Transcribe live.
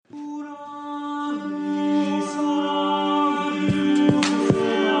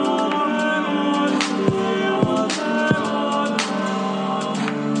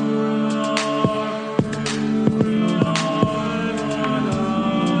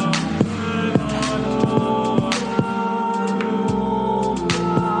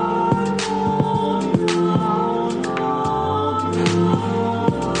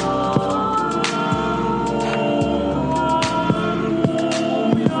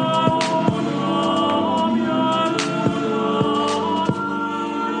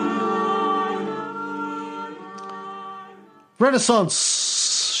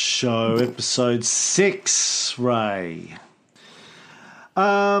Renaissance Show, episode 6, Ray.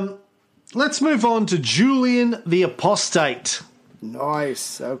 Let's move on to Julian the Apostate.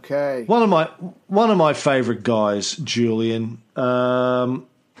 Nice. Okay. One of my favourite guys, Julian.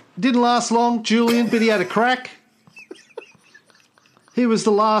 Didn't last long, Julian, but he had a crack. He was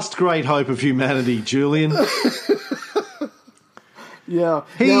the last great hope of humanity, Julian. Yeah.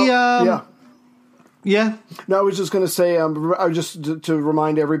 Yeah. No, I was just going to say, to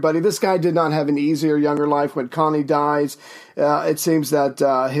remind everybody, this guy did not have an easier, younger life. When Connie dies, it seems that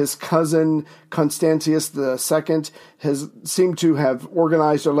his cousin, Constantius II, has seemed to have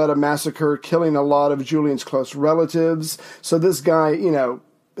organized or led a massacre, killing a lot of Julian's close relatives. So this guy,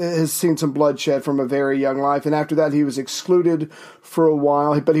 has seen some bloodshed from a very young life. And after that, he was excluded for a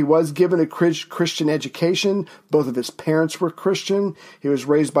while. But he was given a Christian education. Both of his parents were Christian. He was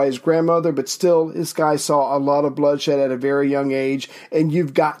raised by his grandmother. But still, this guy saw a lot of bloodshed at a very young age. And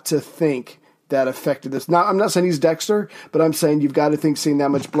you've got to think that affected this. Now, I'm not saying he's Dexter, but I'm saying you've got to think seeing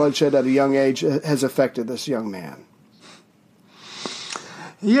that much bloodshed at a young age has affected this young man.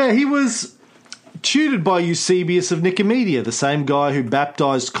 Yeah, he was tutored by Eusebius of Nicomedia, the same guy who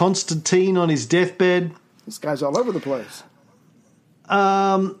baptised Constantine on his deathbed. This guy's all over the place.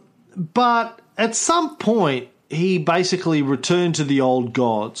 But at some point, he basically returned to the old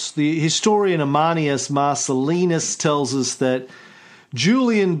gods. The historian Ammianus Marcellinus tells us that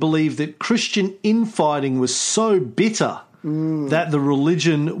Julian believed that Christian infighting was so bitter that the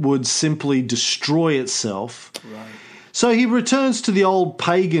religion would simply destroy itself. Right. So he returns to the old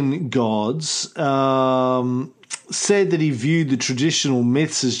pagan gods, said that he viewed the traditional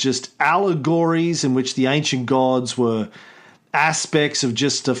myths as just allegories in which the ancient gods were aspects of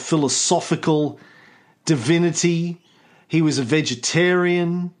just a philosophical divinity. He was a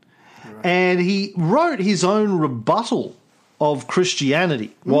vegetarian, and he wrote his own rebuttal of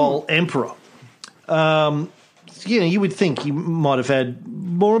Christianity while emperor. You would think he might have had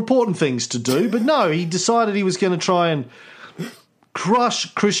more important things to do, but no, he decided he was going to try and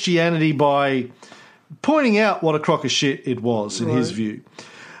crush Christianity by pointing out what a crock of shit it was, in his view.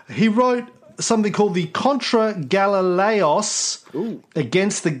 He wrote something called the Contra Galilaeos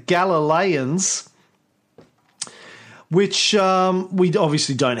against the Galileans, which we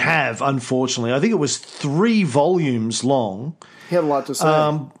obviously don't have, unfortunately. I think it was 3 volumes long. He had a lot to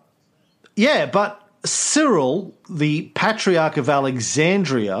say. Yeah, but Cyril, the Patriarch of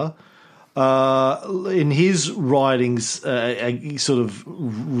Alexandria, in his writings, sort of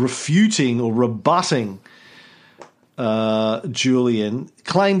refuting or rebutting Julian,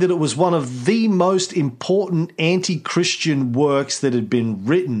 claimed that it was one of the most important anti-Christian works that had been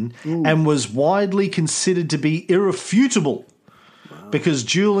written and was widely considered to be irrefutable because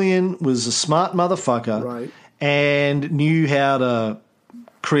Julian was a smart motherfucker and knew how to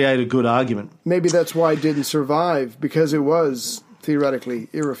create a good argument. Maybe that's why it didn't survive, because it was theoretically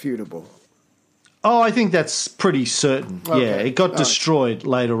irrefutable. Oh, I think that's pretty certain. Okay. Yeah, it got destroyed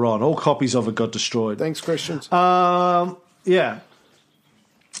later on. All copies of it got destroyed. Thanks, Christians. Yeah.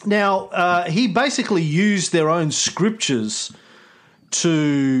 Now, he basically used their own scriptures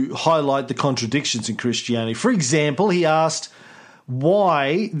to highlight the contradictions in Christianity. For example, he asked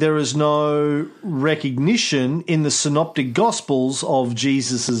why there is no recognition in the synoptic gospels of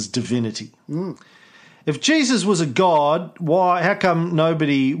Jesus' divinity. If Jesus was a god, how come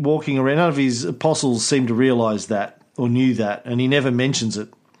nobody walking around, none of his apostles seemed to realise that or knew that, and he never mentions it.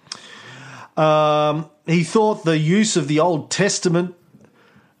 He thought the use of the Old Testament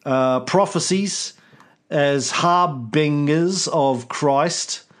prophecies as harbingers of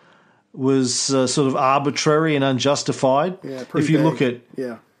Christ was sort of arbitrary and unjustified. Yeah, if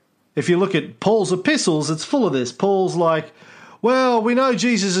you look at Paul's epistles, it's full of this. Paul's like, well, we know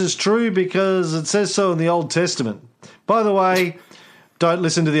Jesus is true because it says so in the Old Testament. By the way, don't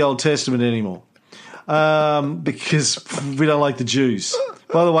listen to the Old Testament anymore because we don't like the Jews.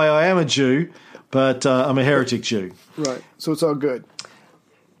 By the way, I am a Jew, but I'm a heretic Jew. Right, so it's all good.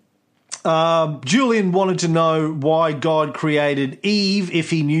 Julian wanted to know why God created Eve if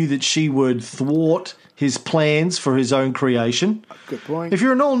he knew that she would thwart his plans for his own creation. Good point. If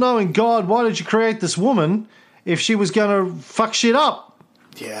you're an all-knowing God, why did you create this woman if she was going to fuck shit up?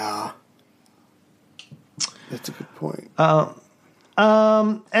 Yeah. That's a good point.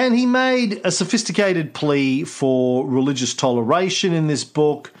 And he made a sophisticated plea for religious toleration in this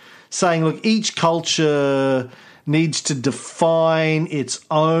book, saying, look, each culture needs to define its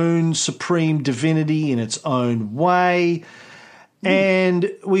own supreme divinity in its own way. And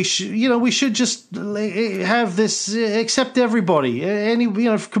we should just have this, accept everybody,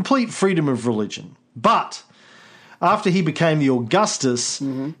 complete freedom of religion. But after he became the Augustus,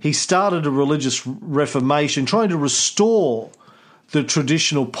 he started a religious reformation, trying to restore the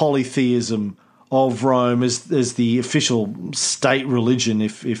traditional polytheism of Rome as the official state religion,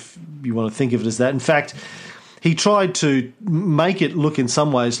 if you want to think of it as that. In fact, he tried to make it look in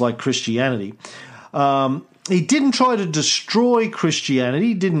some ways like Christianity. He didn't try to destroy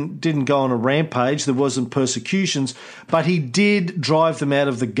Christianity, didn't go on a rampage, there wasn't persecutions, but he did drive them out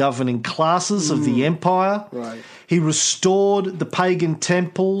of the governing classes of the empire. Right. He restored the pagan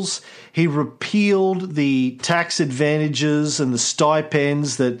temples. He repealed the tax advantages and the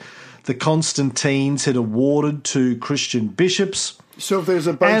stipends that the Constantines had awarded to Christian bishops. So if there's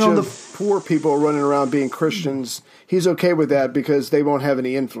a bunch of poor people running around being Christians, he's okay with that because they won't have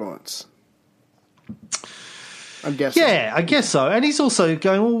any influence. I'm guessing. Yeah, I guess so. And he's also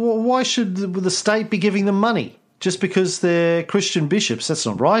going, well, why should the state be giving them money just because they're Christian bishops? That's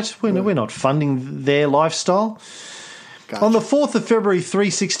not right. We're not funding their lifestyle. Gotcha. On the 4th of February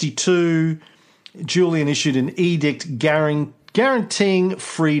 362, Julian issued an edict guaranteeing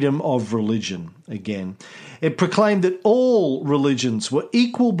freedom of religion again. It proclaimed that all religions were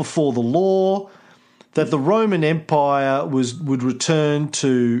equal before the law, that the Roman Empire would return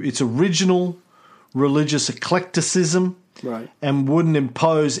to its original religious eclecticism, right, and wouldn't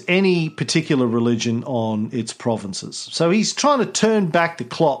impose any particular religion on its provinces. So he's trying to turn back the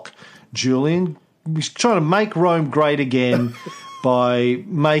clock, Julian. He's trying to make Rome great again by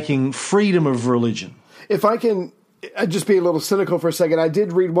making freedom of religion. If I can just be a little cynical for a second, I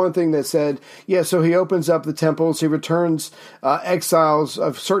did read one thing that said, so he opens up the temples, he returns exiles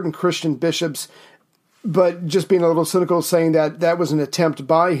of certain Christian bishops, but just being a little cynical, saying that was an attempt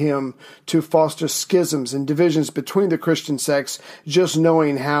by him to foster schisms and divisions between the Christian sects, just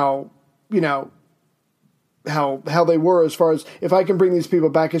knowing how they were, as far as, if I can bring these people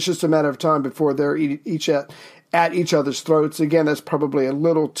back, it's just a matter of time before they're each at each other's throats. Again, that's probably a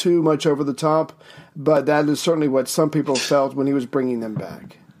little too much over the top, but that is certainly what some people felt when he was bringing them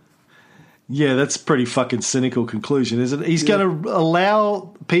back. Yeah, that's a pretty fucking cynical conclusion, isn't it? He's going to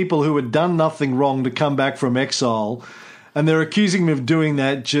allow people who had done nothing wrong to come back from exile, and they're accusing him of doing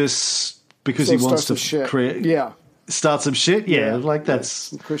that just because he wants to start some shit. Yeah, like that's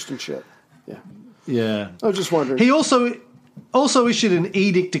some Christian shit. Yeah. I was just wondering. He also issued an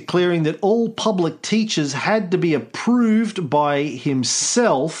edict declaring that all public teachers had to be approved by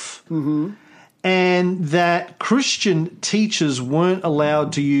himself, and that Christian teachers weren't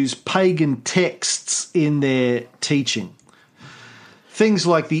allowed to use pagan texts in their teaching. Things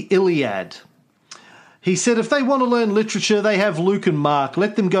like the Iliad. He said if they want to learn literature, they have Luke and Mark.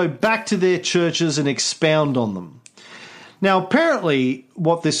 Let them go back to their churches and expound on them. Now, apparently,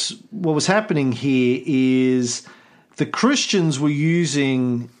 what was happening here is the Christians were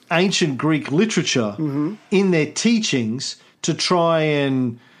using ancient Greek literature in their teachings to try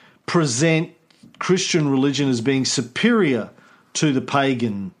and present Christian religion as being superior to the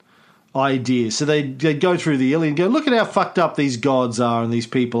pagan idea. So they'd go through the Iliad and go, look at how fucked up these gods are and these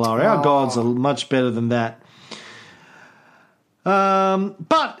people are. Our gods are much better than that.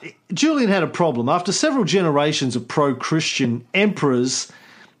 But Julian had a problem. After several generations of pro-Christian emperors,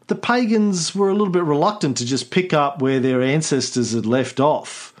 the pagans were a little bit reluctant to just pick up where their ancestors had left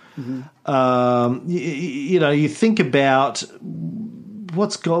off. You think about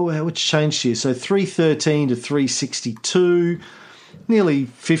what's changed here. So 313 to 362, nearly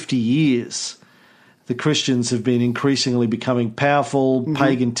 50 years. The Christians have been increasingly becoming powerful.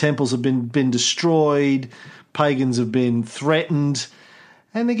 Pagan temples have been destroyed. Pagans have been threatened.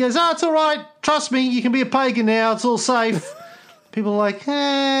 And he goes, it's all right. Trust me, you can be a pagan now. It's all safe. People are like,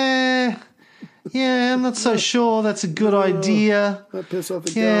 I'm not so sure that's a good idea. That piss off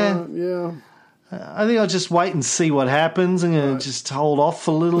the guy. I think I'll just wait and see what happens. I'm going to just hold off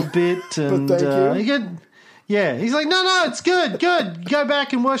a little bit. And but thank you. He's like, no, it's good. Go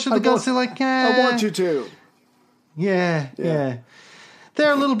back and worship the gods. They're like, I want you to. Yeah.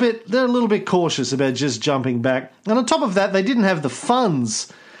 They're a little bit cautious about just jumping back. And on top of that, they didn't have the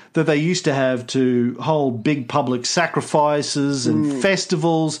funds that they used to have to hold big public sacrifices and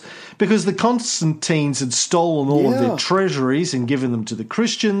festivals, because the Constantines had stolen all of their treasuries and given them to the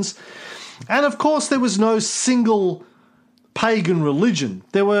Christians. And of course, there was no single pagan religion.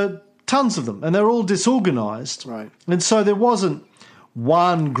 There were tons of them, and they were all disorganized. Right. And so there wasn't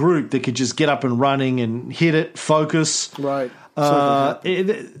one group that could just get up and running and hit it, focus. Right. So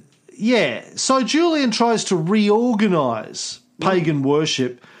Julian tries to reorganize pagan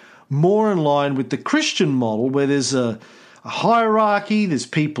worship more in line with the Christian model, where there's a hierarchy, there's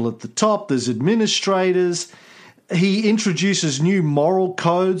people at the top, there's administrators. He introduces new moral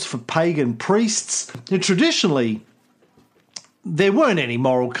codes for pagan priests. And traditionally, there weren't any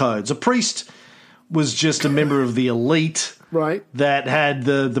moral codes. A priest was just a member of the elite, right, that had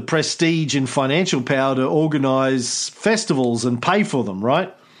the prestige and financial power to organise festivals and pay for them,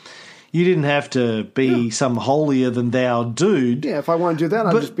 right? You didn't have to be some holier-than-thou dude. Yeah, if I want to do that,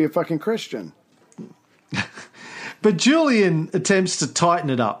 I'll just be a fucking Christian. But Julian attempts to tighten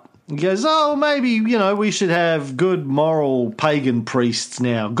it up. He goes, maybe, we should have good moral pagan priests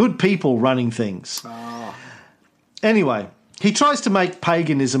now, good people running things. Oh. Anyway, he tries to make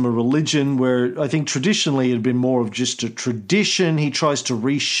paganism a religion where I think traditionally it had been more of just a tradition. He tries to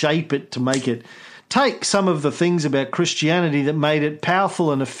reshape it to make it take some of the things about Christianity that made it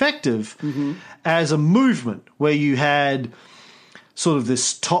powerful and effective as a movement where you had sort of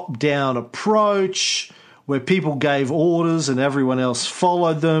this top-down approach where people gave orders and everyone else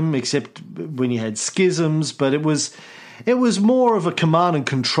followed them, except when you had schisms. But it was more of a command and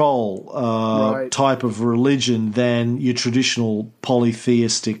control type of religion than your traditional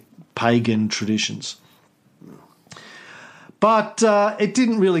polytheistic pagan traditions. But it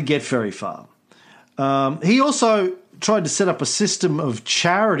didn't really get very far. He also tried to set up a system of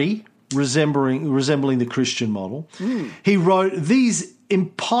charity resembling the Christian model. He wrote, "These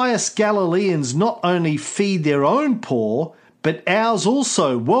impious Galileans not only feed their own poor, but ours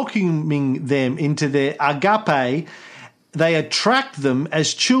also, welcoming them into their agape. They attract them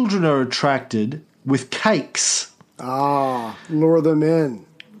as children are attracted with cakes." Ah, lure them in.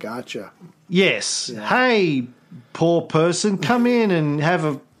 Gotcha. Yes. Yeah. Hey, poor person, come in and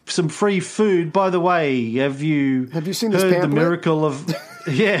have some free food. By the way, have you seen this heard pamphlet? the miracle of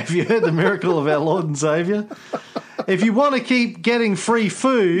have you heard the miracle of our Lord and Saviour? If you want to keep getting free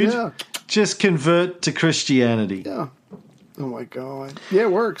food, just convert to Christianity. Yeah. Oh my God. Yeah,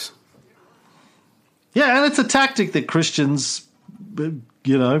 it works. Yeah, and it's a tactic that Christians,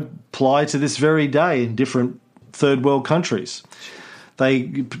 ply to this very day in different third world countries. They,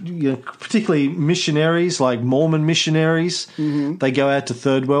 particularly missionaries like Mormon missionaries, they go out to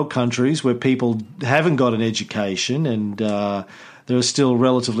third world countries where people haven't got an education and there are still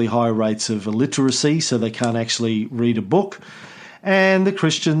relatively high rates of illiteracy, so they can't actually read a book. And the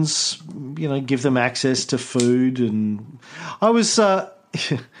Christians, give them access to food. And I was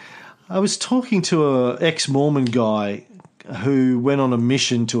talking to an ex-Mormon guy who went on a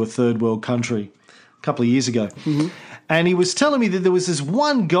mission to a third world country a couple of years ago. And he was telling me that there was this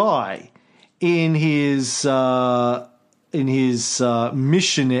one guy in his mission,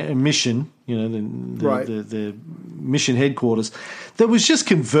 the mission headquarters, that was just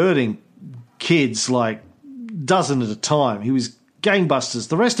converting kids like dozen at a time. He was gangbusters.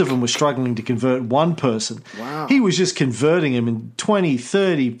 The rest of them were struggling to convert one person. Wow. He was just converting them in 20,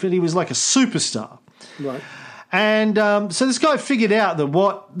 30, but he was like a superstar. Right. And so this guy figured out that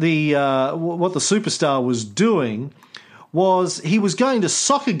what the superstar was doing was he was going to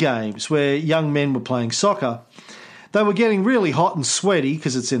soccer games where young men were playing soccer. They were getting really hot and sweaty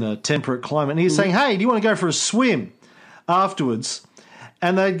because it's in a temperate climate. And he was saying, "Hey, do you want to go for a swim afterwards?"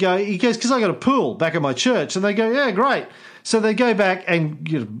 And they'd go, he goes, "Because I got a pool back at my church." And they go, "Yeah, great." So they go back and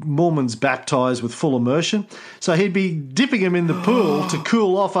Mormons baptised with full immersion. So he'd be dipping them in the pool to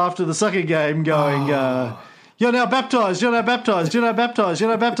cool off after the soccer game going, "You're now baptised, you're now baptised, you're now baptised, you're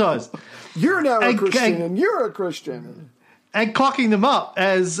now baptised." You're now a Christian and you're a Christian. And clocking them up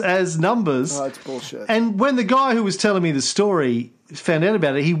as numbers. Oh, it's bullshit. And when the guy who was telling me the story found out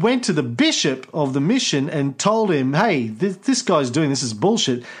about it, he went to the bishop of the mission and told him, "Hey, this guy's doing this is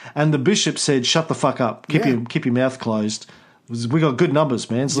bullshit." And the bishop said, "Shut the fuck up. Keep your mouth closed. We got good numbers,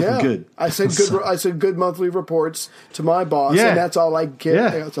 man. It's looking good." I said good. I said good monthly reports to my boss, and that's all I care. Yeah.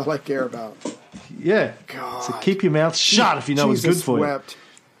 That's all I care about. Yeah. God. So keep your mouth shut if you know Jesus what's good for wept.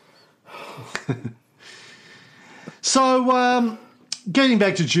 you. So, getting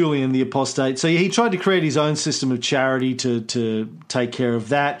back to Julian the Apostate, so he tried to create his own system of charity to take care of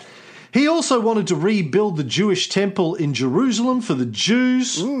that. He also wanted to rebuild the Jewish temple in Jerusalem for the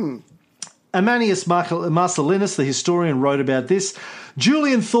Jews. Ammianus Marcellinus, the historian, wrote about this.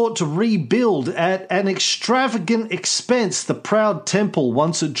 Julian thought to rebuild at an extravagant expense the proud temple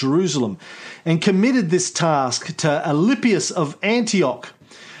once at Jerusalem and committed this task to Alypius of Antioch.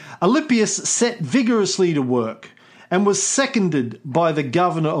 Alypius set vigorously to work and was seconded by the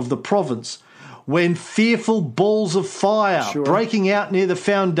governor of the province, when fearful balls of fire breaking out near the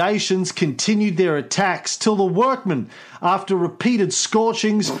foundations continued their attacks till the workmen, after repeated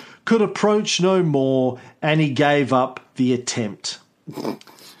scorchings, could approach no more, and he gave up the attempt.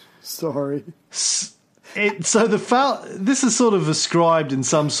 Sorry. This is sort of ascribed in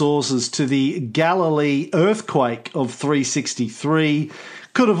some sources to the Galilee earthquake of 363,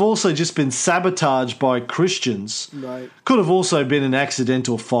 Could have also just been sabotaged by Christians. Right. Could have also been an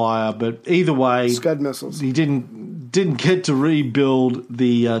accidental fire, but either way, Scud missiles. He didn't get to rebuild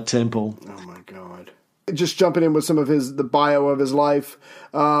the temple. Oh my God! Just jumping in with some of the bio of his life.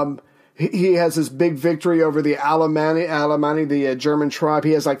 He has this big victory over the Alemanni, the German tribe.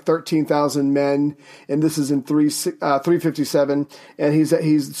 He has like 13,000 men, and this is in 357. And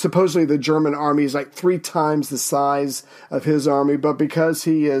he's supposedly the German army is like 3 times the size of his army. But because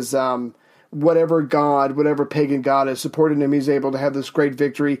he is whatever pagan god has supported him, he's able to have this great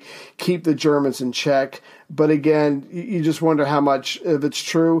victory, keep the Germans in check. But again, you just wonder how much of it's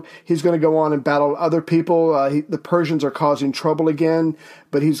true. He's going to go on and battle other people. The Persians are causing trouble again,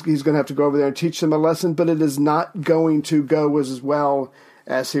 but he's going to have to go over there and teach them a lesson. But it is not going to go as well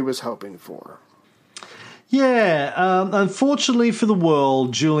as he was hoping for. Yeah, unfortunately for the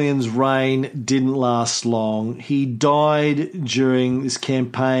world, Julian's reign didn't last long. He died during this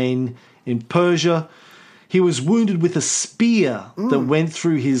campaign in Persia. He was wounded with a spear that went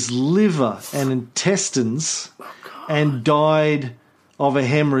through his liver and intestines and died of a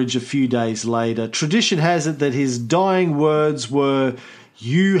hemorrhage a few days later. Tradition has it that his dying words were,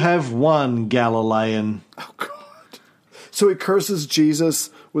 "You have won, Galilean." Oh, God. So he curses Jesus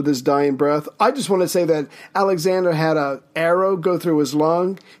with his dying breath. I just want to say that Alexander had an arrow go through his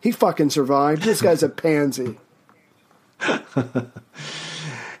lung. He fucking survived. This guy's a pansy.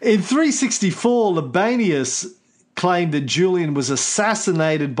 In 364, Libanius claimed that Julian was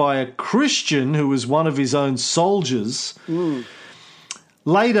assassinated by a Christian who was one of his own soldiers.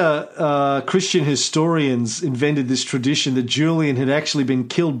 Later, Christian historians invented this tradition that Julian had actually been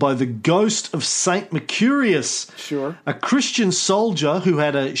killed by the ghost of Saint Mercurius, a Christian soldier who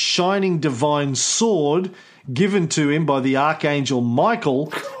had a shining divine sword given to him by the archangel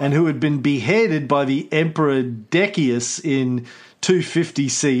Michael and who had been beheaded by the Emperor Decius in 250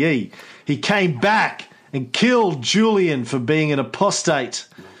 CE. He came back and killed Julian for being an apostate.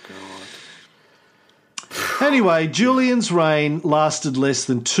 Anyway, Julian's reign lasted less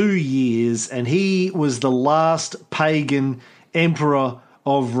than 2 years, and he was the last pagan emperor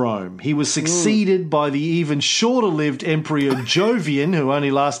of Rome. He was succeeded by the even shorter-lived Emperor Jovian, who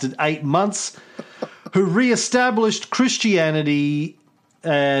only lasted 8 months, who re-established Christianity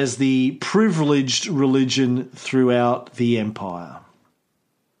as the privileged religion throughout the empire.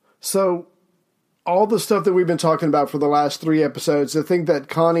 So, all the stuff that we've been talking about for the last 3 episodes, the thing that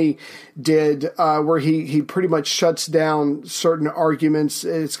Connie did, where he pretty much shuts down certain arguments,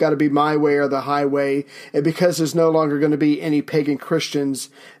 it's got to be my way or the highway, and because there's no longer going to be any pagan Christians,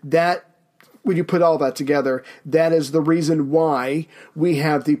 that, when you put all that together, that is the reason why we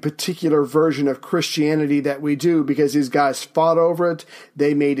have the particular version of Christianity that we do, because these guys fought over it,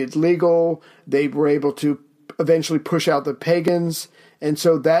 they made it legal, they were able to eventually push out the pagans, and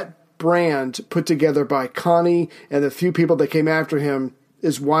so that brand put together by Connie and the few people that came after him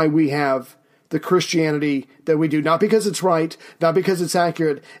is why we have the Christianity that we do. Not because it's right, not because it's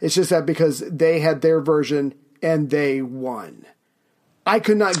accurate, it's just that because they had their version and they won. I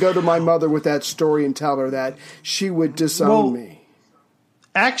could not go to my mother with that story and tell her that. She would disown me.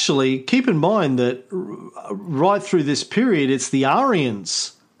 Actually, keep in mind that right through this period, it's the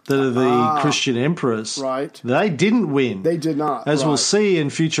Arians that are the Christian emperors. Right. They didn't win. They did not. As we'll see in a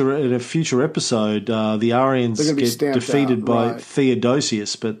future episode, the Arians get defeated by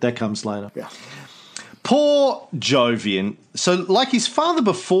Theodosius, but that comes later. Yeah. Poor Jovian. So, like his father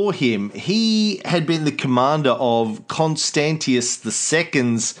before him, he had been the commander of Constantius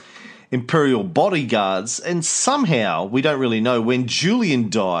II's imperial bodyguards, and somehow, we don't really know, when Julian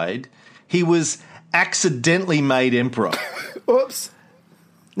died, he was accidentally made emperor. Oops.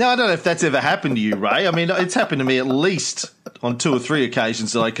 Now, I don't know if that's ever happened to you, Ray. I mean, it's happened to me at least on 2 or 3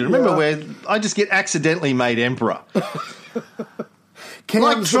 occasions that I can remember where I just get accidentally made emperor.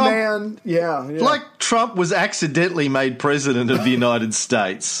 Like Trump, like Trump was accidentally made president of the United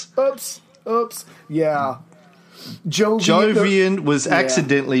States. Oops. Yeah. Jovian was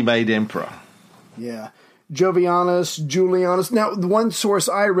accidentally made emperor. Yeah. Jovianus, Julianus. Now, the one source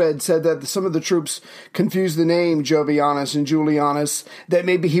I read said that some of the troops confused the name Jovianus and Julianus, that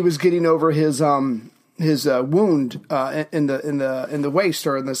maybe he was getting over his wound in the waist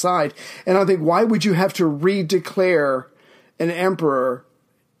or in the side. And I think, why would you have to redeclare an emperor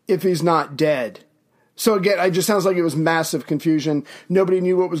if he's not dead? So again, it just sounds like it was massive confusion. Nobody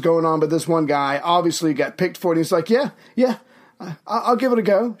knew what was going on, but this one guy obviously got picked for it. He's like, yeah, I'll give it a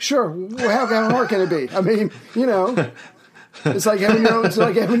go. Sure. How hard can it be? I mean, it's like having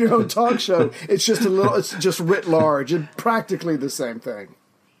your own talk show. It's just writ large. It's practically the same thing.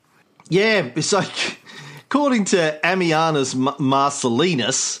 Yeah, it's like according to Ammianus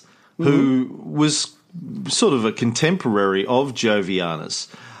Marcellinus, who was sort of a contemporary of Jovianus,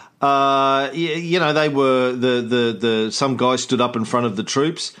 they were some guy stood up in front of the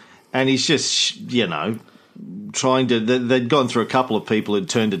troops, and he's just trying to. They'd gone through a couple of people who'd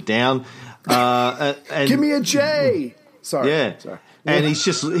turned it down. And, give me a J. Sorry. Yeah. Sorry. And he's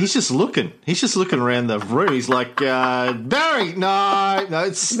just looking. He's just looking around the room. He's like, Barry,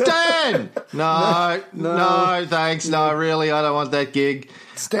 no, Stan, no, thanks, no, really, I don't want that gig.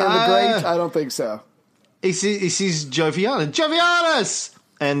 Stan the Great? I don't think so. He sees Jovianus,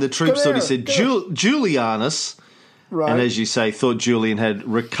 and the troops thought he said Julianus. Right. And as you say, thought Julian had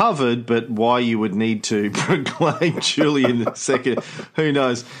recovered, but why you would need to proclaim Julian II, who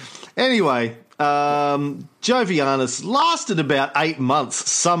knows? Anyway, Jovianus lasted about 8 months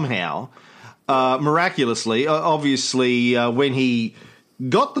somehow, miraculously. Obviously, when he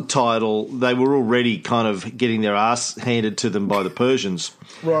got the title, they were already kind of getting their ass handed to them by the Persians.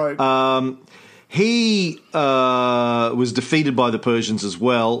 Right. He was defeated by the Persians as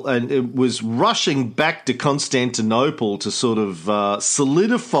well, and it was rushing back to Constantinople to sort of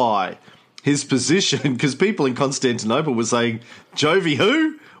solidify his position, because people in Constantinople were saying, Jovi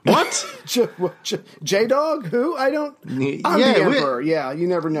who? What? J-Dog? Who? I'm the emperor. Yeah, you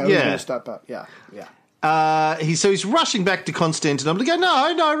never know who's going to step up. Yeah. So he's rushing back to Constantinople to go,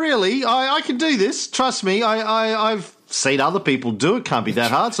 no, really, I can do this. Trust me, I've seen other people do it. Can't be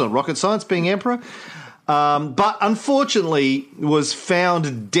that hard. It's not rocket science being emperor. But unfortunately was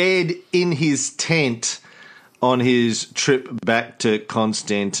found dead in his tent on his trip back to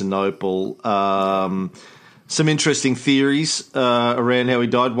Constantinople. Some interesting theories around how he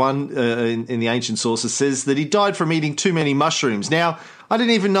died. One in the ancient sources says that he died from eating too many mushrooms. Now, I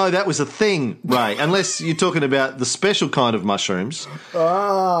didn't even know that was a thing, Ray, unless you're talking about the special kind of mushrooms.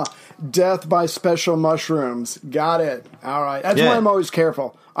 Death by special mushrooms. Got it. All right. That's why I'm always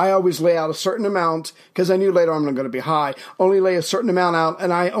careful. I always lay out a certain amount, because I knew later on I'm going to be high. Only lay a certain amount out,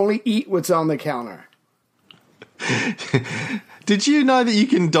 and I only eat what's on the counter. Did you know that you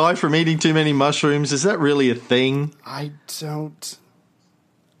can die from eating too many mushrooms? Is that really a thing? I don't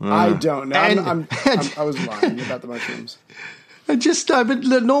know. I was lying about the mushrooms. But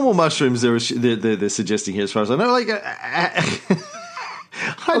the normal mushrooms they're suggesting here, as far as I know. Like,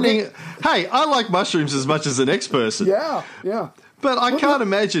 I like mushrooms as much as the next person. Yeah. But I can't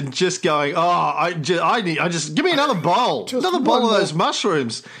imagine just going, I just give me another bowl of those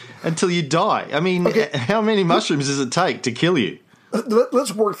mushrooms until you die. I mean, how many mushrooms does it take to kill you?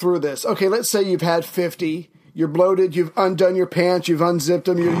 Let's work through this. Okay, let's say you've had 50. You're bloated. You've undone your pants. You've unzipped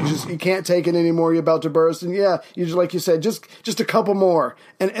them. You can't take it anymore. You're about to burst. And you just, like you said, just a couple more,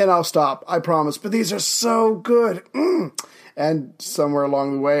 and I'll stop. I promise. But these are so good. And somewhere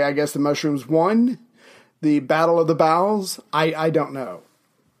along the way, I guess the mushrooms won the battle of the bowels. I don't know.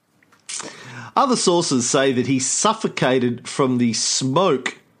 Other sources say that he suffocated from the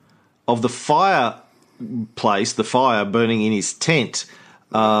smoke of the fireplace, the fire burning in his tent.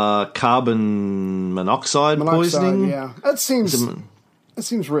 Carbon monoxide poisoning. Yeah, that seems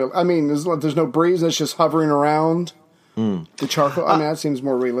real. I mean, there's no breeze. It's just hovering around the charcoal. I mean, that seems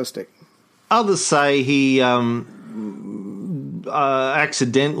more realistic. Others say he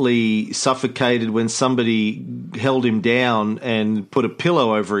accidentally suffocated when somebody held him down and put a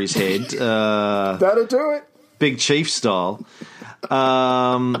pillow over his head. That'll do it. Big Chief style.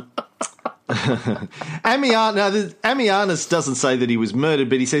 Ammianus doesn't say that he was murdered,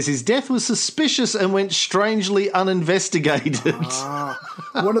 but he says his death was suspicious and went strangely uninvestigated.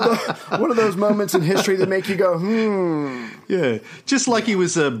 One of those moments in history that make you go, Yeah, just like he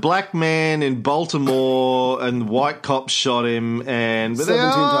was a black man in Baltimore and white cops shot him, and 17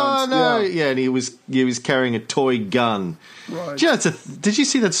 times. No, and he was carrying a toy gun. Right. Did you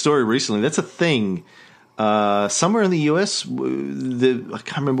see that story recently? That's a thing. Somewhere in the US, I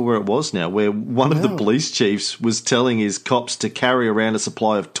can't remember where it was now, where one of the police chiefs was telling his cops to carry around a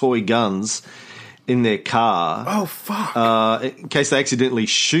supply of toy guns in their car. Oh, fuck. In case they accidentally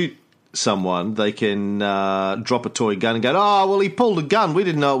shoot someone, they can drop a toy gun and go, he pulled a gun. We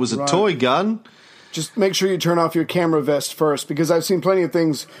didn't know it was a toy gun. Just make sure you turn off your camera vest first, because I've seen plenty of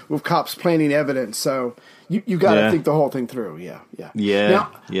things with cops planting evidence, so... You got to think the whole thing through, yeah. Now,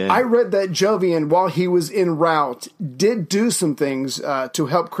 I read that Jovian, while he was en route, did do some things to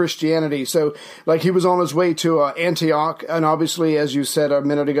help Christianity. So, like, he was on his way to Antioch, and obviously, as you said a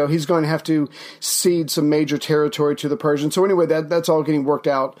minute ago, he's going to have to cede some major territory to the Persians. So anyway, that's all getting worked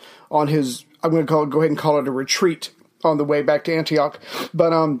out on his, I'm going to go ahead and call it a retreat on the way back to Antioch.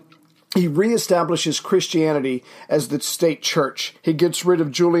 But He reestablishes Christianity as the state church. He gets rid of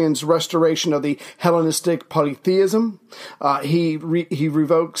Julian's restoration of the Hellenistic polytheism. He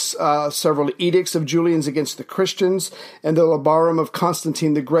revokes several edicts of Julian's against the Christians, and the labarum of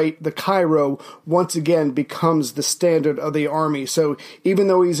Constantine the Great, the Cairo, once again becomes the standard of the army. So even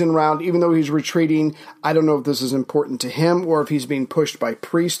though he's en route, even though he's retreating, I don't know if this is important to him or if he's being pushed by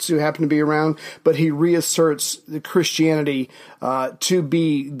priests who happen to be around, but he reasserts the Christianity to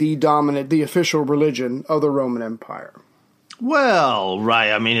be the official religion of the Roman Empire. Well,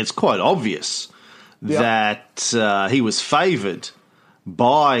 Ray, I mean, it's quite obvious that he was favoured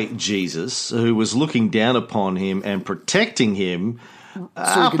by Jesus, who was looking down upon him and protecting him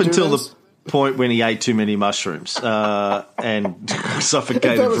up until the point when he ate too many mushrooms and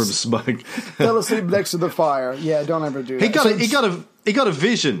suffocated from smoke. Fell asleep next to the fire. Yeah, don't ever do that. He got a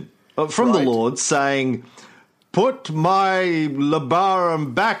vision from the Lord saying, "Put my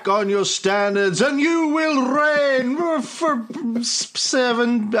labarum back on your standards, and you will reign for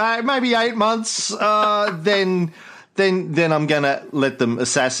 7, maybe 8 months. Then I'm going to let them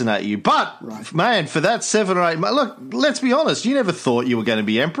assassinate you." But, man, for that 7 or 8 months, look, let's be honest, you never thought you were going to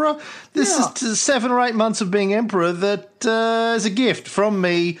be emperor. This is 7 or 8 months of being emperor that is a gift from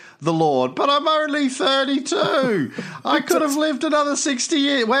me, the Lord. But I'm only 32. I could have lived another 60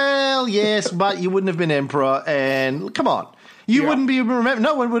 years. Well, yes, but you wouldn't have been emperor. And come on. You wouldn't be remembered.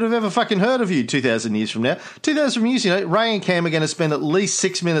 No one would have ever fucking heard of you 2,000 years from now. 2,000 years, Ray and Cam are going to spend at least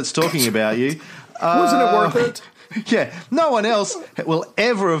 6 minutes talking about you. Wasn't it worth it? Yeah, no one else will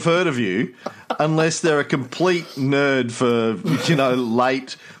ever have heard of you unless they're a complete nerd for,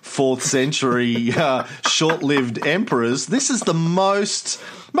 late 4th century short-lived emperors. This is the most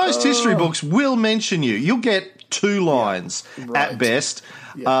history books will mention you. You'll get 2 lines at best.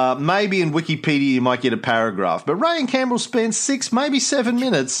 Yeah. Maybe in Wikipedia you might get a paragraph. But Ray and Campbell spend 6, maybe 7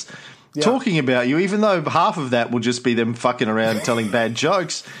 minutes talking about you, even though half of that will just be them fucking around telling bad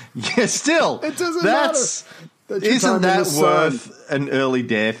jokes. Yeah, still. It doesn't matter. Isn't that worth an early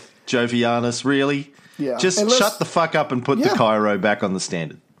death, Jovianus, really? Yeah. Just shut the fuck up and put the Cairo back on the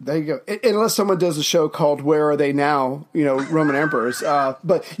standard. There you go. Unless someone does a show called "Where Are They Now?" Roman emperors.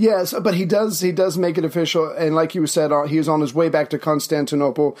 But he does make it official. And like you said, he was on his way back to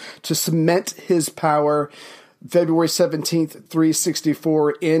Constantinople to cement his power. February 17th,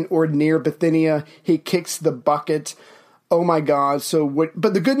 364, in or near Bithynia, he kicks the bucket. Oh my God!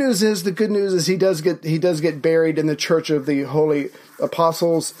 But the good news is he does get buried in the Church of the Holy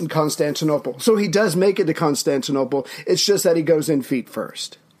Apostles in Constantinople. So he does make it to Constantinople. It's just that he goes in feet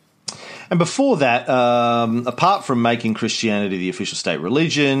first. And before that, apart from making Christianity the official state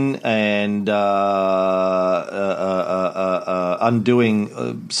religion and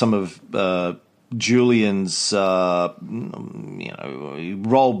undoing some of Julian's,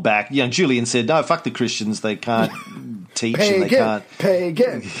 rolled back. Julian said, "No, fuck the Christians. They can't teach and they can't."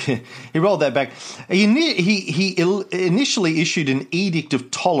 Pagan. He rolled that back. He initially issued an edict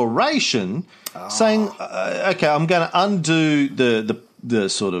of toleration, saying, "Okay, I'm going to undo the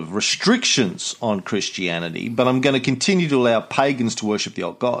sort of restrictions on Christianity, but I'm going to continue to allow pagans to worship the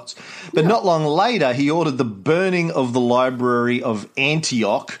old gods." But not long later, he ordered the burning of the library of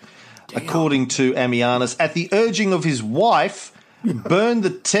Antioch. According to Ammianus, at the urging of his wife, burned the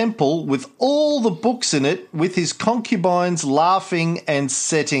temple with all the books in it, with his concubines laughing and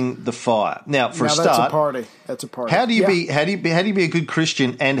setting the fire. Now, for a start, that's a party. How do you be a good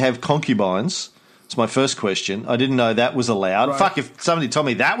Christian and have concubines? It's my first question. I didn't know that was allowed. Right. Fuck, if somebody told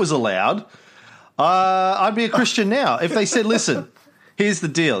me that was allowed, I'd be a Christian now. If they said, "Listen, here's the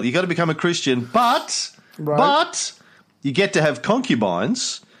deal: you got to become a Christian, but you get to have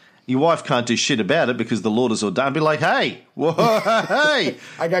concubines." Your wife can't do shit about it because the Lord has ordained. Be like, hey, I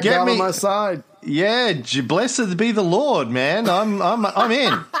got God on my side. Yeah, blessed be the Lord, man. I'm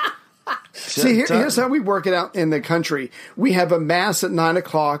in. See, here's how we work it out in the country. We have a mass at 9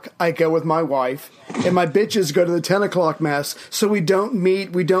 o'clock. I go with my wife, and my bitches go to the 10 o'clock mass. So we don't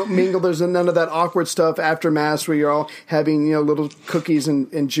meet, we don't mingle. There's none of that awkward stuff after mass where you're all having little cookies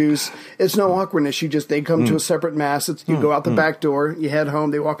and juice. It's no awkwardness. They come to a separate mass. You go out the back door, you head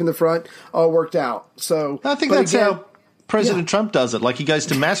home, they walk in the front, all worked out. So I think that's how President Trump does it. Like he goes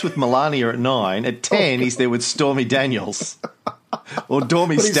to mass with Melania at 9. At 10, he's there with Stormy Daniels. Or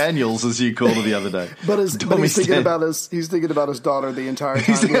Dormy Staniels, as you called her the other day. But he's thinking about his daughter the entire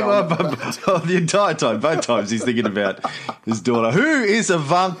time. The entire time, both times, he's thinking about his daughter, who is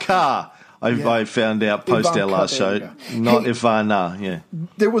Ivanka. I found out post Ivanka, our last show, not Ivana. Yeah.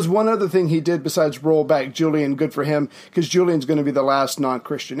 There was one other thing he did besides roll back Julian. Good for him, because Julian's going to be the last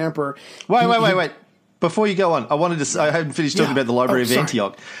non-Christian emperor. Wait. before you go on, I hadn't finished talking about the Library of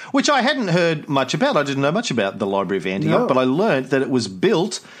Antioch, which I hadn't heard much about. I didn't know much about the Library of Antioch, but I learned that it was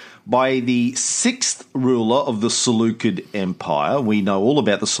built by the sixth ruler of the Seleucid Empire. We know all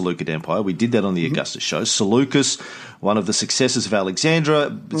about the Seleucid Empire. We did that on the Augustus show. Seleucus, one of the successors of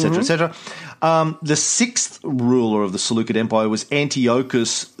Alexandria, etc., etc. The sixth ruler of the Seleucid Empire was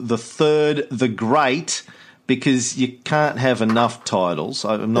Antiochus III the Great, because you can't have enough titles.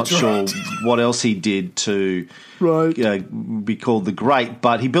 I'm not sure what else he did to be called the Great,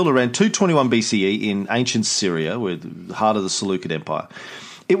 but he built around 221 BCE in ancient Syria, the heart of the Seleucid Empire.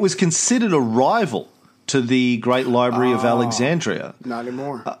 It was considered a rival to the Great Library of Alexandria. Not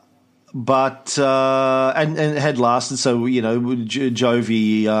anymore. But and it had lasted. So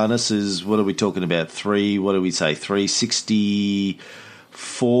Jovianus is, what are we talking about?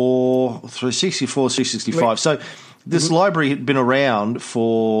 365. So this library had been around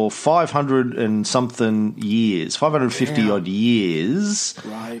for 500 and something years, 550 odd years.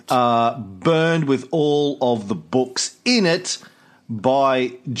 Right. Burned with all of the books in it by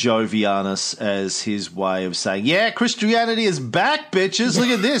Jovianus as his way of saying, yeah, Christianity is back, bitches. Look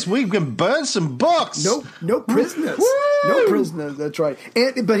at this. We can burn some books. No prisoners. No prisoners. That's right.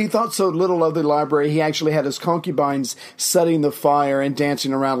 But he thought so little of the library, he actually had his concubines setting the fire and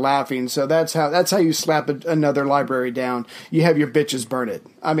dancing around laughing. So that's how you slap another library down. You have your bitches burn it.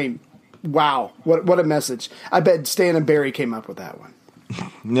 I mean, wow. What a message. I bet Stan and Barry came up with that one.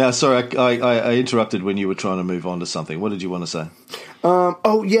 No, sorry, I interrupted when you were trying to move on to something. What did you want to say?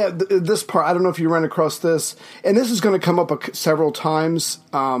 This part, I don't know if you ran across this, and this is going to come up several times,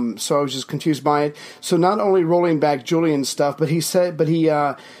 so I was just confused by it. So not only rolling back Julian stuff, but he said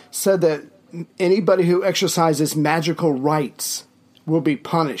that anybody who exercises magical rites will be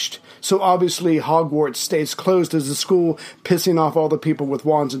punished. So obviously Hogwarts stays closed as a school, pissing off all the people with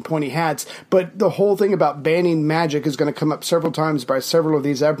wands and pointy hats. But the whole thing about banning magic is going to come up several times by several of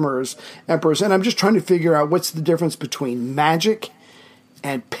these emperors. And I'm just trying to figure out what's the difference between magic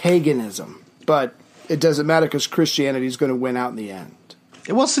and paganism. But it doesn't matter because Christianity is going to win out in the end.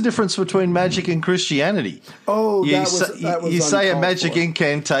 What's the difference between magic and Christianity? Oh, you was say a magic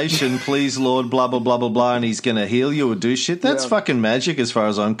incantation, please, Lord, blah, blah, blah, blah, blah, and he's going to heal you or do shit. That's fucking magic as far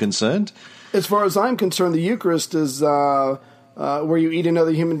as I'm concerned. As far as I'm concerned, the Eucharist is where you eat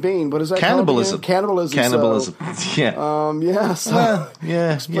another human being. What is that Cannibalism. Cannibalism. Cannibalism.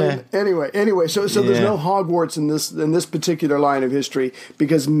 Anyway, so there's no Hogwarts in this particular line of history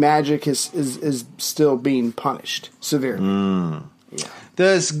because magic is still being punished severely. Yeah.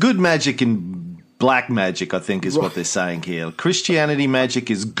 There's good magic and black magic, I think, is what they're saying here. Christianity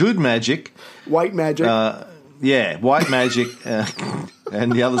magic is good magic. White magic. White magic.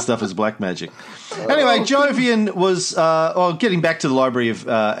 And the other stuff is black magic. Anyway, Jovian was, getting back to the Library of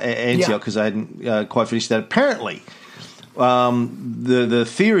Antioch, because I hadn't quite finished that. Apparently, the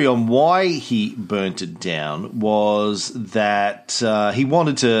theory on why he burnt it down was that he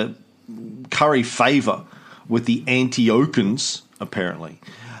wanted to curry favour with the Antiochans, apparently.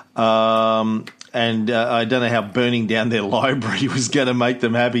 And I don't know how burning down their library was going to make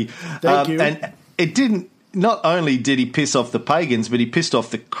them happy. Thank you. And it didn't. Not only did he piss off the pagans, but he pissed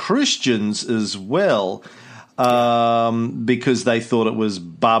off the Christians as well, because they thought it was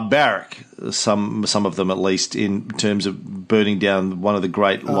barbaric. Some of them, at least, in terms of burning down one of the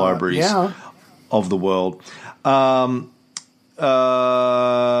great libraries of the world.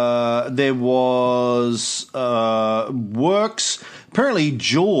 There was works. Apparently,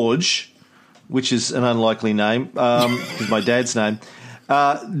 George, which is an unlikely name, is my dad's name.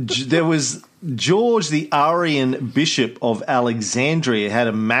 There was George, the Arian bishop of Alexandria, had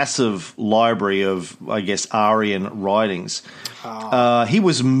a massive library of, I guess, Arian writings. He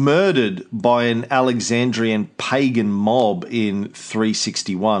was murdered by an Alexandrian pagan mob in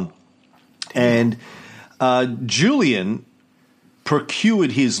 361. And Julian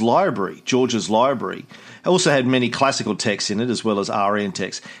procured his library, George's library. Also had many classical texts in it as well as Arian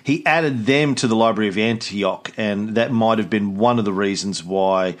texts. He added them to the Library of Antioch, and that might have been one of the reasons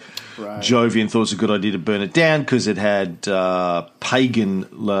why Jovian thought it was a good idea to burn it down, because it had pagan,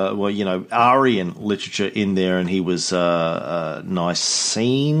 Arian literature in there, and he was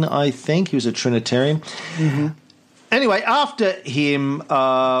Nicene, I think. He was a Trinitarian. Mm-hmm. Anyway, after him,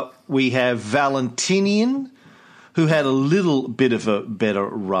 we have Valentinian, who had a little bit of a better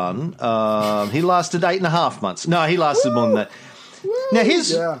run. He lasted 8.5 months. No, he lasted more than that. Now,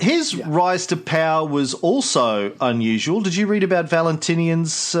 his rise to power was also unusual. Did you read about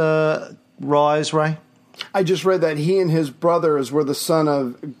Valentinian's rise, Ray? I just read that he and his brothers were the son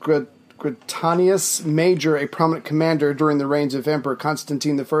of Gratanius Major, a prominent commander during the reigns of Emperor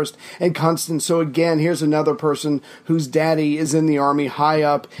Constantine I and Constantine. So again, here's another person whose daddy is in the army high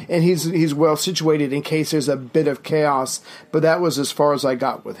up, and he's well situated in case there's a bit of chaos. But that was as far as I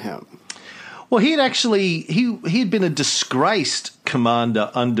got with him. Well, he had been a disgraced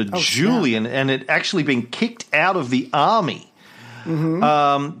commander under Julian, and had actually been kicked out of the army.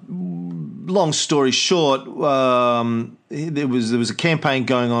 Mm-hmm. Long story short, there was a campaign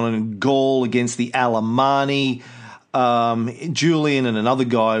going on in Gaul against the Alemanni. Julian and another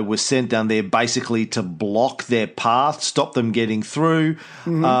guy were sent down there basically to block their path, stop them getting through.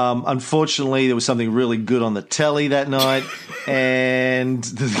 Mm-hmm. Unfortunately, there was something really good on the telly that night, and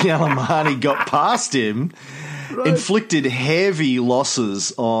the Alemanni got past him, inflicted heavy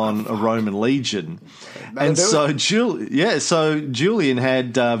losses on a Roman legion. And so Julian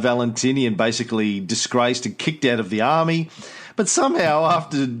had Valentinian basically disgraced and kicked out of the army. But somehow,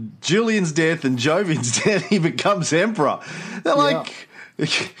 after Julian's death and Jovian's death, he becomes emperor. They're like,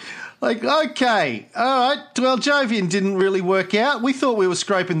 okay, all right. Well, Jovian didn't really work out. We thought we were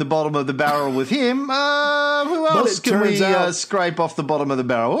scraping the bottom of the barrel with him. Who else can we scrape off the bottom of the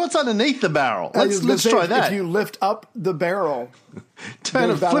barrel? What's underneath the barrel? Let's try that. If you lift up the barrel,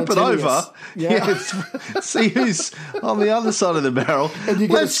 flip it over. Yeah. See who's on the other side of the barrel. And you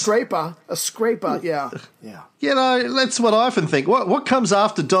get a scraper. Yeah. You know, that's what I often think. What comes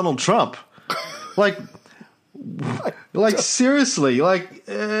after Donald Trump? Like seriously, where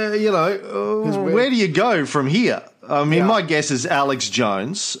do you go from here? I mean, my guess is Alex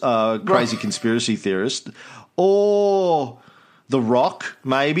Jones, crazy conspiracy theorist, or The Rock,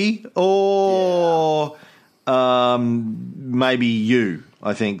 maybe, or maybe you.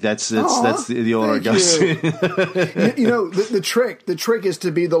 I think that's the order it goes to. The trick is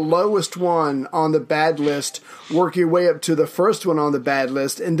to be the lowest one on the bad list, work your way up to the first one on the bad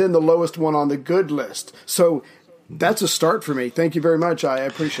list, and then the lowest one on the good list. So that's a start for me. Thank you very much. I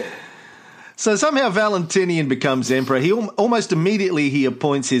appreciate it. So somehow Valentinian becomes emperor. He almost immediately he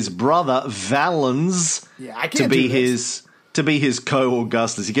appoints his brother Valens to be his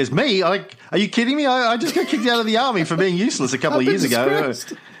co-Augustus. He goes, me? Are you kidding me? I just got kicked out of the army for being useless a couple of years ago.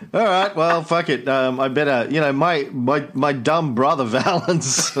 All right, well, fuck it. I better, my dumb brother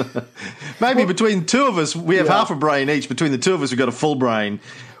Valens. Maybe between two of us, we have half a brain each. Between the two of us, we've got a full brain,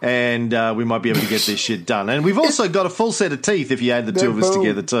 and we might be able to get this shit done. And we've also got a full set of teeth if you add the two of us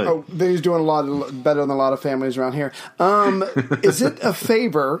together too. Oh, he's doing better than a lot of families around here. Is it a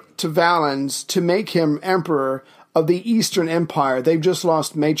favor to Valens to make him emperor of the Eastern Empire? They've just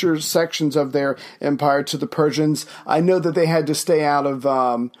lost major sections of their empire to the Persians. I know that they had to stay out of.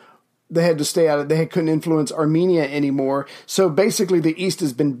 They couldn't influence Armenia anymore. So basically, the East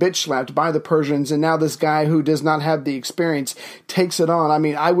has been bitch slapped by the Persians, and now this guy who does not have the experience takes it on. I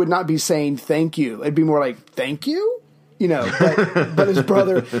mean, I would not be saying thank you. It'd be more like thank you. But his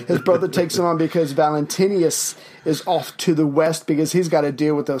brother takes it on because Valentinius is off to the west because he's got to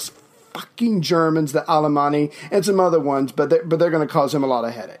deal with those fucking Germans, the Alemanni, and some other ones, but they're going to cause him a lot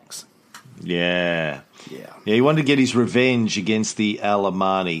of headaches. Yeah. He wanted to get his revenge against the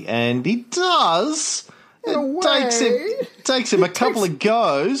Alemanni, and he does. It takes him a couple of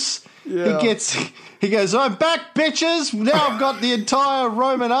goes. Yeah. He goes, I'm back, bitches. Now I've got the entire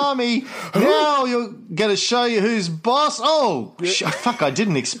Roman army. Now you're going to show you who's boss. Oh, fuck, I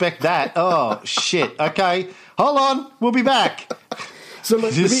didn't expect that. Oh, shit. Okay, hold on. We'll be back. So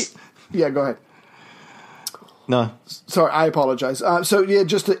go ahead. No. Sorry, I apologize.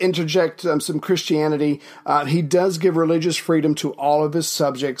 Just to interject some Christianity, he does give religious freedom to all of his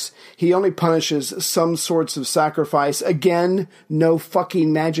subjects. He only punishes some sorts of sacrifice. Again, no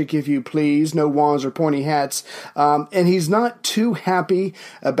fucking magic, if you please. No wands or pointy hats. And he's not too happy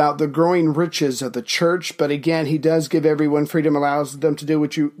about the growing riches of the church. But again, he does give everyone freedom, allows them to do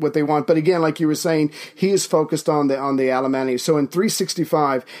what they want. But again, like you were saying, he is focused on the Alemanni. So in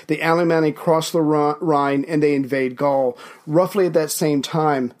 365, the Alemanni cross the Rhine and they invade Gaul. Roughly at that same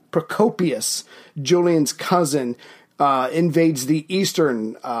time, Procopius, Julian's cousin, invades the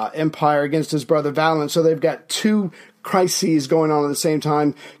Eastern Empire against his brother Valens. So they've got two crises going on at the same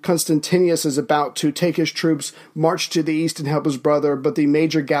time. Constantinus is about to take his troops, march to the east and help his brother, but the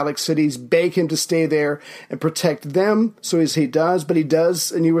major Gallic cities beg him to stay there and protect them. So as he does, but he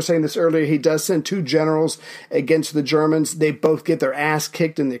does, and you were saying this earlier, he does send two generals against the Germans. They both get their ass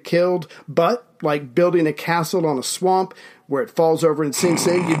kicked and they're killed, but like building a castle on a swamp where it falls over and sinks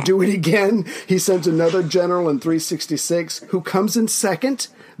in, you do it again. He sends another general in 366 who comes in second.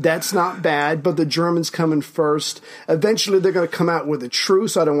 That's not bad, but the Germans come in first. Eventually, they're going to come out with a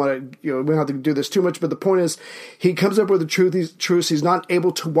truce. I don't want to, we don't have to do this too much, but the point is, he comes up with a truce. He's not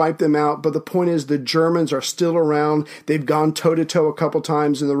able to wipe them out, but the point is, the Germans are still around. They've gone toe-to-toe a couple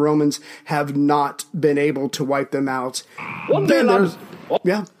times, and the Romans have not been able to wipe them out.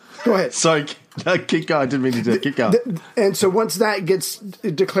 Yeah, go ahead. Sorry. No, keep going. I didn't mean to do it. Keep going. And so once that gets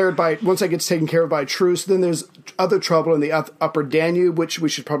taken care of by truce, then there's other trouble in the upper Danube, which we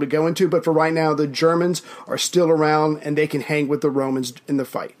should probably go into. But for right now, the Germans are still around, and they can hang with the Romans in the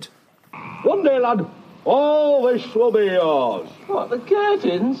fight. One day, lad, all this will be yours. What, the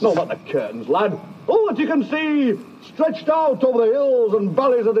curtains? No, not the curtains, lad. All that you can see stretched out over the hills and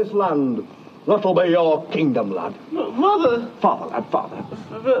valleys of this land. That'll be your kingdom, lad. But, Mother... Father, lad, father.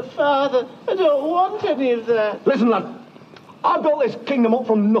 But, Father, I don't want any of that. Listen, lad. I built this kingdom up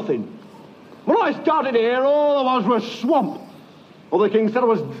from nothing. When I started here, all I was swamp. Other kings said I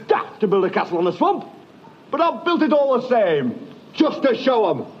was daft to build a castle on a swamp. But I built it all the same, just to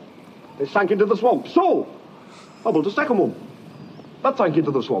show them. They sank into the swamp. So, I built a second one. That sank into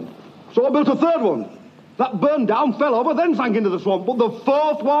the swamp. So I built a third one. That burned down, fell over, then sank into the swamp. But the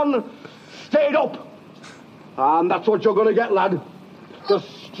fourth one stayed up. And that's what you're going to get, lad. The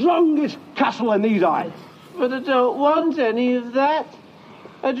strongest castle in these isles. But I don't want any of that.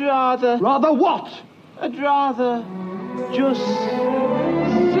 I'd rather... Rather what? I'd rather just sit.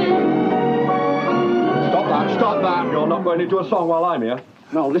 Stop that. You're not going into a song while I'm here.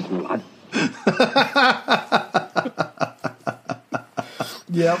 No, listen, lad.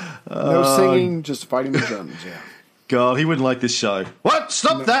 Yep. No singing, just fighting the Germans, yeah. God, he wouldn't like this show. What?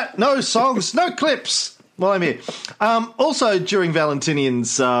 Stop that. No songs, no clips while I'm here. Also, during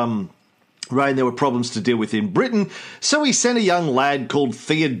Valentinian's reign, there were problems to deal with in Britain, so he sent a young lad called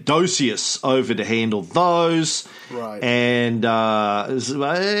Theodosius over to handle those. Right. And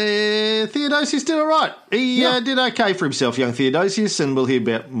Theodosius did all right. He did okay for himself, young Theodosius, and we'll hear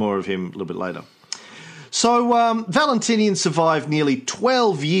about more of him a little bit later. So Valentinian survived nearly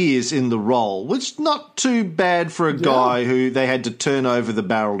 12 years in the role, which is not too bad for a guy who they had to turn over the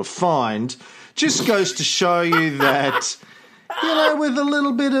barrel to find. Just goes to show you that, with a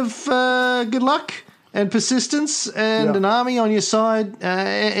little bit of good luck and persistence and an army on your side,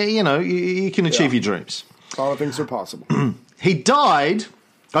 you can achieve your dreams. All things are possible. He died.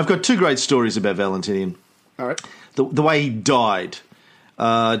 I've got two great stories about Valentinian. All right. The way he died.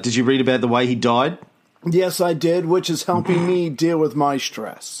 Did you read about the way he died? Yes, I did, which is helping me deal with my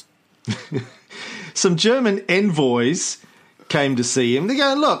stress. Some German envoys came to see him. They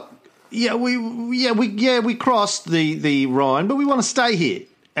go, look, we crossed the Rhine, but we want to stay here.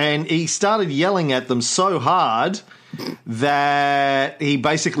 And he started yelling at them so hard that he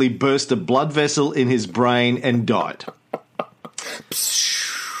basically burst a blood vessel in his brain and died.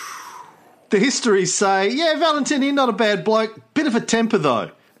 The histories say, Valentinian, not a bad bloke. Bit of a temper,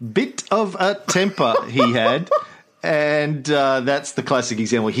 though. Bit of a temper he had. And that's the classic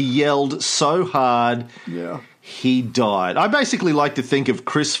example. He yelled so hard, he died. I basically like to think of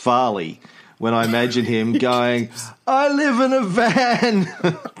Chris Farley when I imagine him going, I live in a van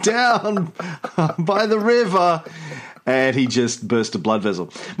down by the river. And he just burst a blood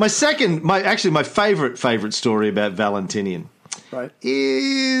vessel. My favourite story about Valentinian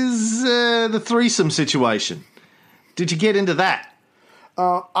is the threesome situation. Did you get into that?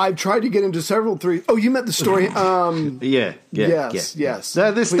 I've tried to get into several three. Oh, you meant the story. Yes.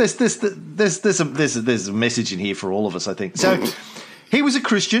 So there's a message in here for all of us, I think. So he was a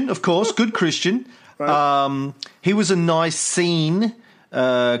Christian, of course, good Christian. Right. He was a Nicene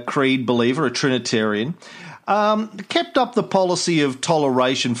Creed believer, a Trinitarian. Kept up the policy of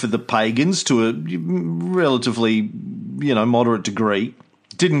toleration for the pagans to a relatively, moderate degree.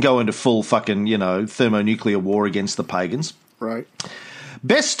 Didn't go into full fucking, thermonuclear war against the pagans. Right.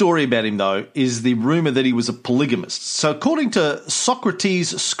 Best story about him, though, is the rumour that he was a polygamist. So according to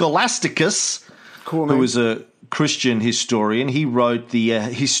Socrates Scholasticus, who was a Christian historian, he wrote the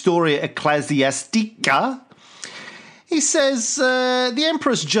Historia Ecclesiastica. He says the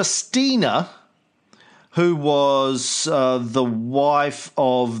Empress Justina, who was the wife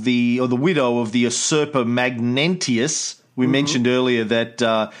of the widow of the usurper Magnentius. We mentioned earlier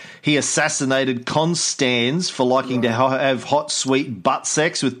that he assassinated Constans for liking to have hot, sweet butt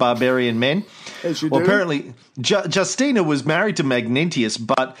sex with barbarian men. As you do. Apparently, Justina was married to Magnentius,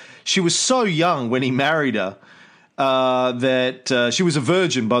 but she was so young when he married her that she was a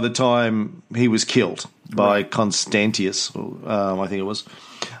virgin by the time he was killed by Constantius, I think it was.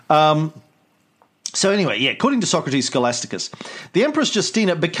 So anyway, according to Socrates Scholasticus, the Empress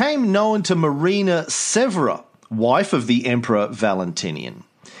Justina became known to Marina Severa, wife of the Emperor Valentinian.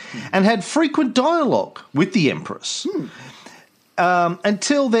 and had frequent dialogue with the empress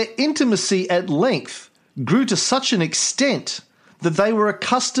until their intimacy at length grew to such an extent that they were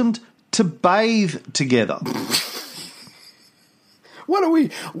accustomed to bathe together. Why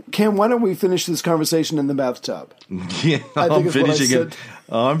don't we finish this conversation in the bathtub? Yeah, I'm finishing it.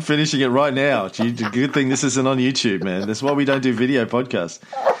 I'm finishing it right now. Good thing this isn't on YouTube, man. That's why we don't do video podcasts.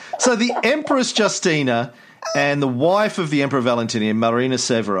 So the Empress Justina and the wife of the Emperor Valentinian, Marina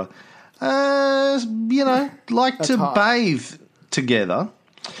Severa, like to bathe together.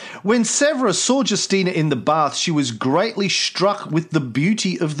 When Severa saw Justina in the bath, she was greatly struck with the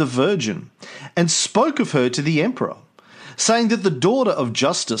beauty of the Virgin and spoke of her to the emperor, saying that the daughter of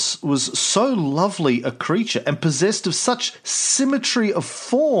Justus was so lovely a creature and possessed of such symmetry of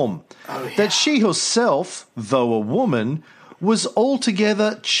form that she herself, though a woman, was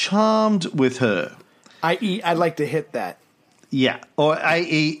altogether charmed with her. I'd like to hit that. Yeah, or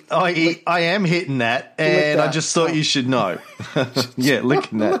I am hitting that, and I just thought you should know. Yeah,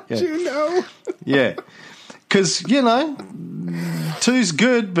 licking that. Let you know. Yeah, because, two's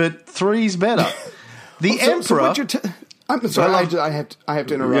good, but three's better. The emperor... I'm sorry, I have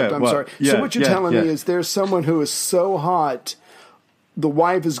to interrupt. I'm sorry. So what you're telling me is there's someone who is so hot, the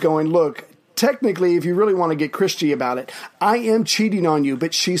wife is going, look, technically, if you really want to get Christy about it, I am cheating on you,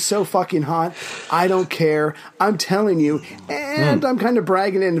 but she's so fucking hot, I don't care. I'm telling you, and I'm kind of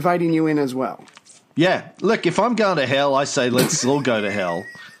bragging and inviting you in as well. Yeah, look, if I'm going to hell, I say let's all go to hell.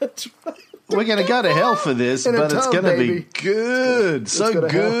 That's right. We're going to go to hell for this, but it's going to be good, so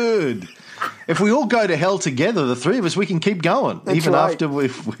good. If we all go to hell together, the three of us, we can keep going, even after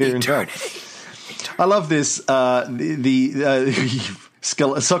we're in hell. I love this.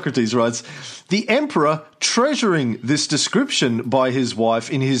 Socrates writes, the emperor, treasuring this description by his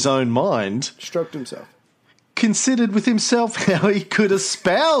wife in his own mind, stroked himself, considered with himself how he could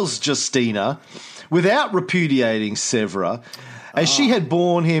espouse Justina without repudiating Severa, as she had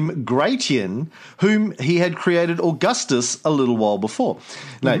borne him Gratian, whom he had created Augustus a little while before.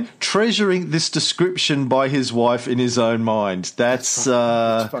 Now, treasuring this description by his wife in his own mind. That's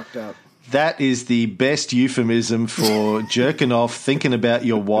fucked up. That is the best euphemism for jerking off, thinking about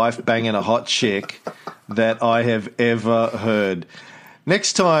your wife banging a hot chick that I have ever heard.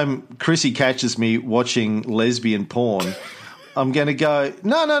 Next time Chrissy catches me watching lesbian porn, I'm going to go,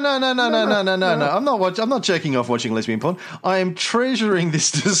 no. I'm not jerking off watching lesbian porn. I am treasuring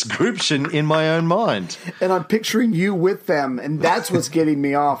this description in my own mind. And I'm picturing you with them, and that's what's getting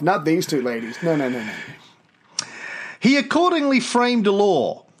me off, not these two ladies. No. He accordingly framed a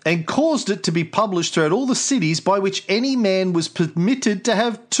law and caused it to be published throughout all the cities by which any man was permitted to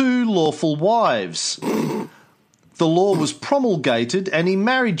have 2 lawful wives. The law was promulgated, and he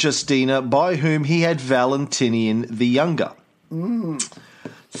married Justina, by whom he had Valentinian the Younger.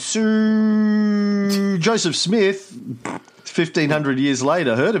 So Joseph Smith, 1,500 years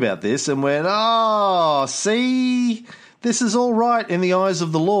later, heard about this and went, see, this is all right in the eyes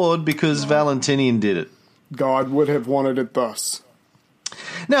of the Lord because Valentinian did it. God would have wanted it thus.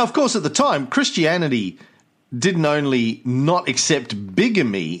 Now, of course, at the time, Christianity didn't only not accept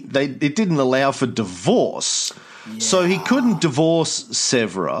bigamy, it didn't allow for divorce. Yeah. So he couldn't divorce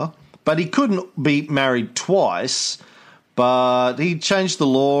Severa, but he couldn't be married twice. But he changed the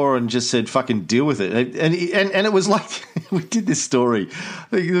law and just said, fucking deal with it. And it was like, we did this story.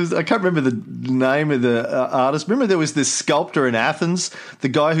 I can't remember the name of the artist. Remember there was this sculptor in Athens, the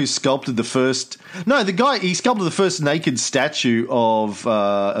guy who sculpted he sculpted the first naked statue of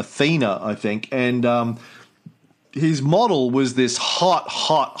Athena, I think. And his model was this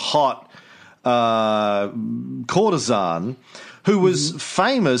hot courtesan who was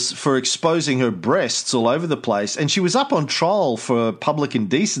famous for exposing her breasts all over the place, and she was up on trial for public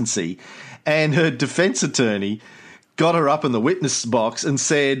indecency, and her defense attorney got her up in the witness box and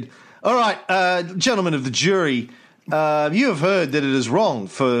said, all right, gentlemen of the jury, you have heard that it is wrong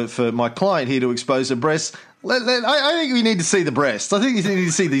for my client here to expose her breasts. I think we need to see the breasts. I think we need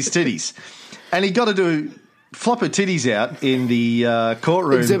to see these titties. And he got her to flop her titties out in the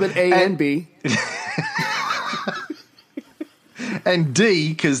courtroom. Exhibit A and B. And D,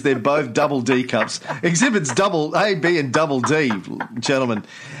 because they're both double D cups. Exhibits double A, B, and double D, gentlemen.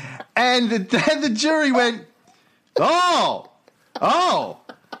 And the jury went,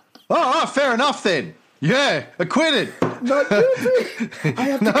 fair enough then. Yeah, acquitted. Not guilty. I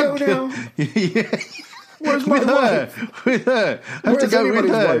have to go now. Yeah. Where's my wife? With her. I have to go with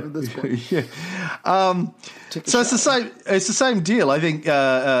her. Wife at this point? Yeah. So it's the same deal. I think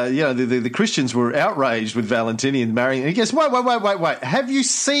the Christians were outraged with Valentinian marrying. And he goes, wait. Have you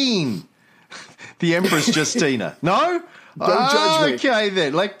seen the Empress Justina? No? Don't judge me. Okay,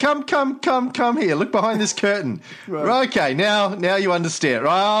 then. Like, come here. Look behind this curtain. Right. Okay, now you understand.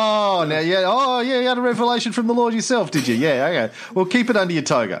 Oh, now, you had a revelation from the Lord yourself, did you? Yeah, okay. Well, keep it under your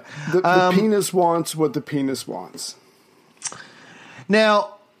toga. The penis wants what the penis wants.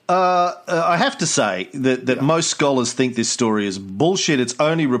 Now, I have to say that most scholars think this story is bullshit. It's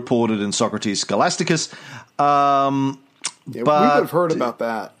only reported in Socrates Scholasticus. We would have heard about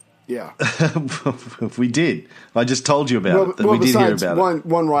that. Yeah. We did. I just told you about it. We did hear about it.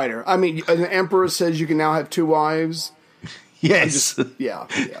 One writer. I mean, an emperor says you can now have 2 wives. Yes. Yeah.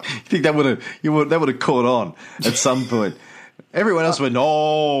 You think that would have caught on at some point? Everyone else went,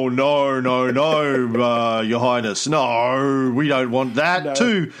 no, Your Highness. No, we don't want that. No.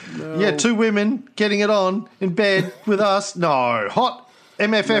 2 women getting it on in bed with us. No. Hot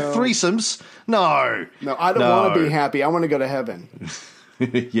MFF threesomes. No. No, I don't want to be happy. I want to go to heaven.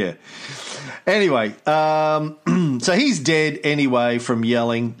 Yeah. Anyway, so he's dead anyway from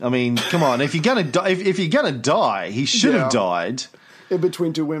yelling. I mean, come on. If you're gonna die, he should have died in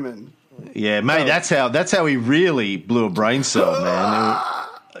between 2 women. Yeah, mate. That's how he really blew a brain cell, man.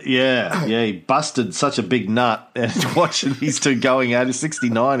 Yeah. He busted such a big nut watching these 2 going at it,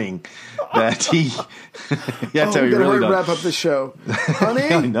 69ing, that he. That's how he really died. Wrap up the show, honey.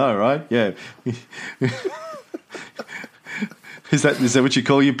 I know, right? Yeah. Is that what you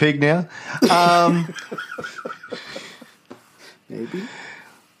call your pig now? Maybe.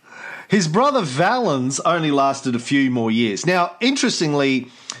 His brother Valens only lasted a few more years. Now, interestingly,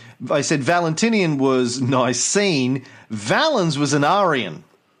 I said Valentinian was Nicene. Valens was an Arian.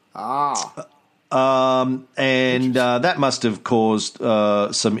 And that must have caused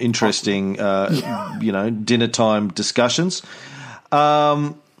some interesting, dinner time discussions.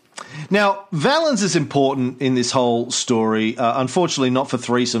 Now, Valens is important in this whole story. Unfortunately, not for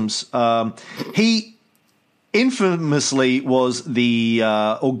threesomes. He infamously was the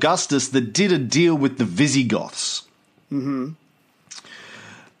Augustus that did a deal with the Visigoths. Mm-hmm.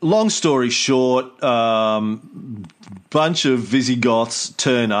 Long story short, bunch of Visigoths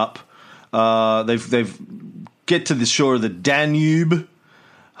turn up. They've get to the shore of the Danube,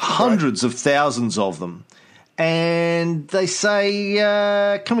 hundreds of thousands of them. And they say,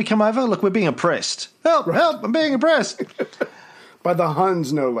 can we come over? Look, we're being oppressed. Help, I'm being oppressed. By the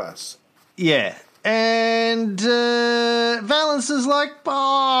Huns, no less. Yeah. And Valens is like,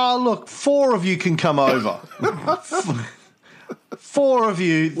 look, 4 of you can come over. 4 of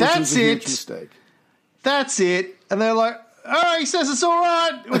you. That's it. That's it. And they're like, all right, he says it's all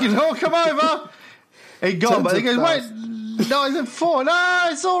right. We can all come over. He gone, but he goes, wait, no, he said 4. No,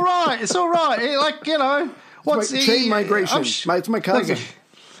 it's all right. It's all right. What's chain migration? It's my cousin.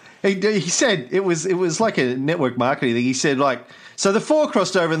 He said it was like a network marketing thing. He said so the 4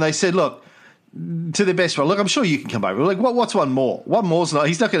 crossed over and they said, look, to their best friend, look, I'm sure you can come over. We're like, what's one more? One more's not.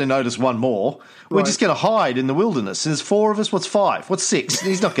 He's not going to notice one more. We're just going to hide in the wilderness. And there's 4 of us. What's 5? What's 6?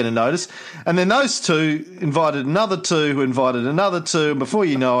 He's not going to notice. And then those 2 invited another 2, who invited another 2, and before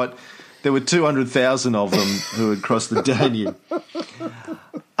you know it, there were 200,000 of them who had crossed the Danube.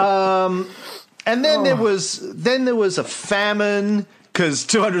 And then there was a famine because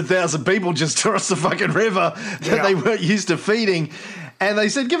 200,000 people just crossed the fucking river that they weren't used to feeding. And they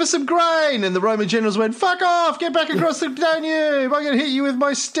said, give us some grain. And the Roman generals went, fuck off, get back across the Danube. I'm going to hit you with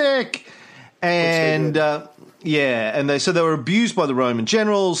my stick. And, so they were abused by the Roman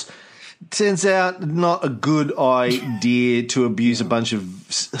generals. Turns out not a good idea to abuse a bunch of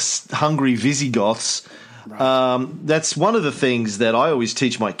hungry Visigoths. Right. That's one of the things that I always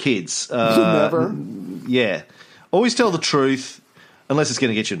teach my kids. Never? Yeah. Always tell the truth, unless it's going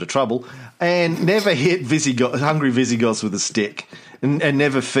to get you into trouble, and never hit hungry Visigoths with a stick, and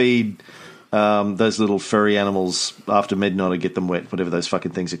never feed those little furry animals after midnight or get them wet, whatever those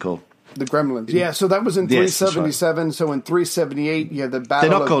fucking things are called. The gremlins. Yeah, so that was in 377. Right. So in 378, you had the battle.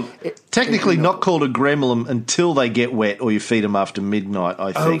 They're not called a gremlin until they get wet, or you feed them after midnight,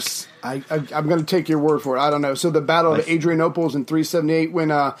 I think. I'm going to take your word for it. I don't know. So the battle of Adrianople is in 378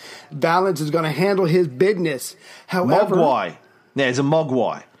 when Valens is going to handle his business. However, mogwai. Yeah, it's a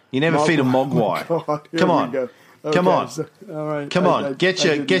mogwai. You never feed a mogwai. Come on. Okay, Come on. So, all right. Come on. Get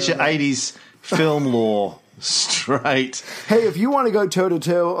your 80s film lore straight. Hey, if you want to go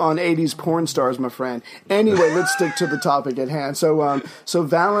toe-to-toe on 80s porn stars, my friend. Anyway, let's stick to the topic at hand. So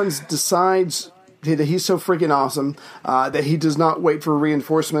Valens decides that he's so freaking awesome that he does not wait for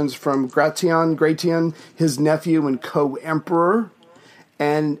reinforcements from Gratian, his nephew and co-emperor.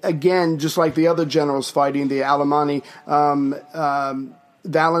 And again, just like the other generals fighting the Alemanni,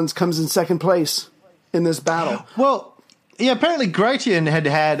 Valens comes in second place in this battle. Well, Yeah, apparently Gratian had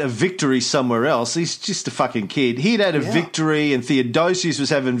had a victory somewhere else. He's just a fucking kid. He'd had a victory, and Theodosius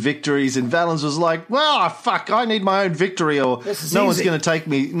was having victories, and Valens was like, "Well, fuck, I need my own victory, or no one's going to take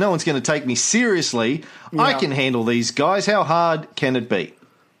me. No one's going to take me seriously. Yeah. I can handle these guys. How hard can it be?"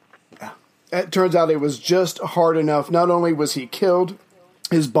 It turns out it was just hard enough. Not only was he killed,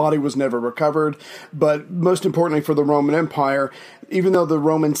 his body was never recovered, but most importantly for the Roman Empire, even though the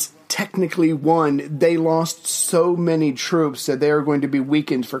Romans technically won, they lost so many troops that they are going to be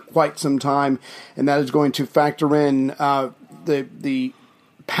weakened for quite some time, and that is going to factor in the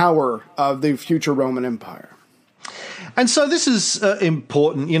power of the future Roman Empire. And so this is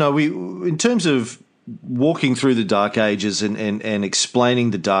important. You know, we in terms of walking through the Dark Ages and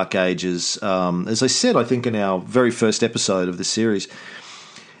explaining the Dark Ages, as I said, I think in our very first episode of the series,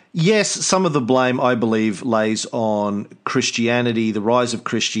 yes, some of the blame, I believe, lays on Christianity, the rise of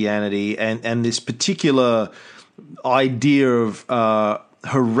Christianity, and this particular idea of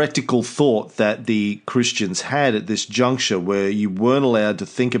heretical thought that the Christians had at this juncture, where you weren't allowed to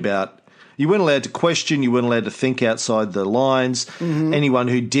think about, you weren't allowed to question, you weren't allowed to think outside the lines. Mm-hmm. Anyone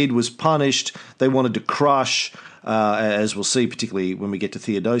who did was punished. They wanted to crush, as we'll see, particularly when we get to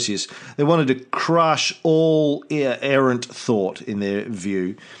Theodosius, they wanted to crush all errant thought in their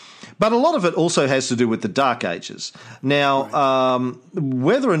view. But a lot of it also has to do with the Dark Ages. Now,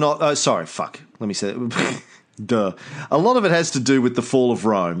 whether or not... let me say it. Duh. A lot of it has to do with the fall of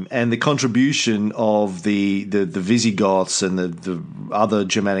Rome and the contribution of the Visigoths and the other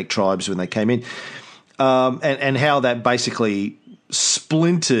Germanic tribes when they came in, and how that basically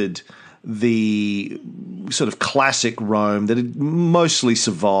splintered the sort of classic Rome that had mostly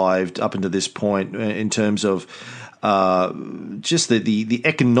survived up until this point in terms of just the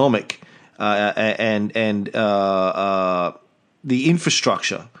economic and the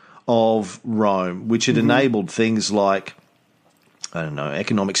infrastructure of Rome, which had enabled things like, I don't know,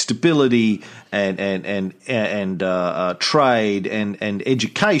 economic stability and trade and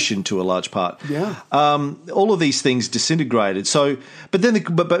education to a large part. Yeah. All of these things disintegrated. So, but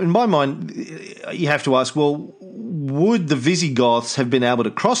in my mind, you have to ask, well, would the Visigoths have been able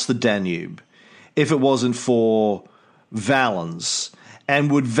to cross the Danube if it wasn't for Valens?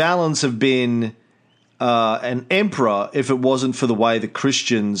 And would Valens have been an emperor if it wasn't for the way the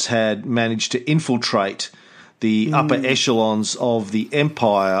Christians had managed to infiltrate the upper echelons of the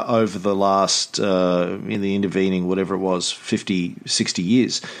empire over the last, in the intervening, whatever it was, 50, 60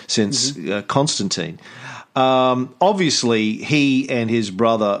 years since Constantine? Obviously, he and his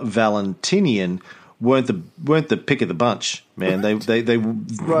brother Valentinian weren't the pick of the bunch, man. Right. They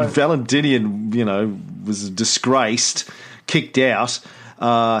Valentinian, was disgraced, kicked out.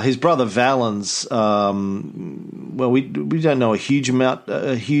 His brother Valens, we don't know a huge amount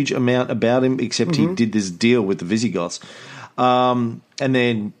about him, except he did this deal with the Visigoths, and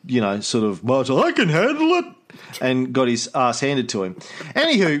then sort of, well, I can handle it, and got his ass handed to him.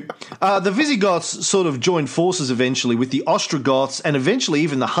 Anywho, the Visigoths sort of joined forces eventually with the Ostrogoths, and eventually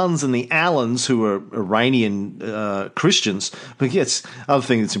even the Huns and the Alans, who were Iranian Christians. But yes, other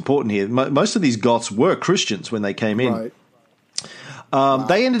thing that's important here, most of these Goths were Christians when they came in. Right.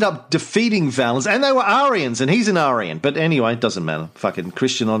 They ended up defeating Valens, and they were Arians, and he's an Arian. But anyway, it doesn't matter. Fucking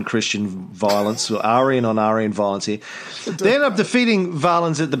Christian on Christian violence, or Arian on Arian violence here. They ended up defeating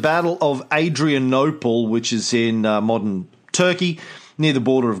Valens at the Battle of Adrianople, which is in modern Turkey, near the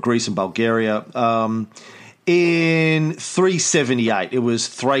border of Greece and Bulgaria, in 378. It was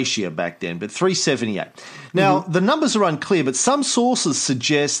Thracia back then, but 378. Now, the numbers are unclear, but some sources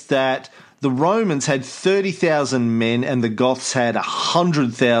suggest that the Romans had 30,000 men and the Goths had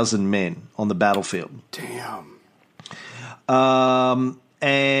 100,000 men on the battlefield. Damn.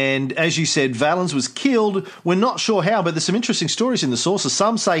 And as you said, Valens was killed. We're not sure how, but there's some interesting stories in the sources.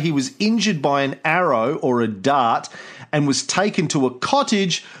 Some say he was injured by an arrow or a dart and was taken to a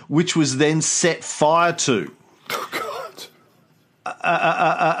cottage, which was then set fire to. Oh, God.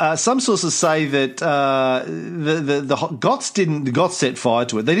 Some sources say that the Goths set fire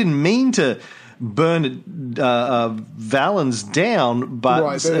to it. They didn't mean to burn Valens down, but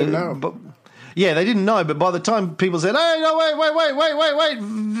right, they didn't know. They didn't know. But by the time people said, "Hey, no, wait,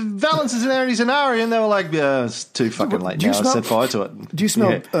 Valens is in there and he's an Arian," they were like, "It's too fucking late now. I set fire to it." Do you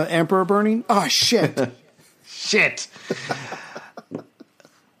smell emperor burning? Oh shit! Shit.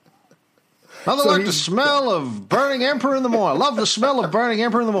 Nothing like the smell of burning emperor in the morning. I love the smell of burning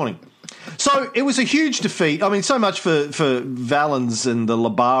emperor in the morning. So it was a huge defeat. I mean, so much for Valens and the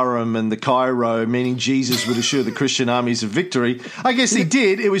Labarum and the Cairo, meaning Jesus would assure the Christian armies of victory. I guess he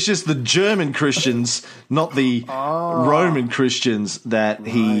did. It was just the German Christians, not the Roman Christians, that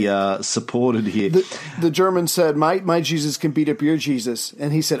he supported here. The Germans said, my Jesus can beat up your Jesus.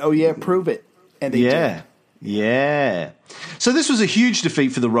 And he said, oh, yeah, prove it. And they did. Yeah. So this was a huge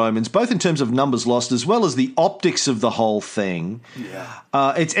defeat for the Romans, both in terms of numbers lost as well as the optics of the whole thing.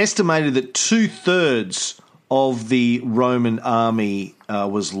 Yeah. It's estimated that 2/3 of the Roman army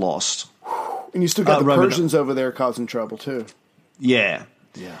was lost. And you still got the Persians over there causing trouble too. Yeah.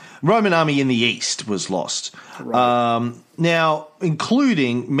 Roman army in the east was lost. Right. Now,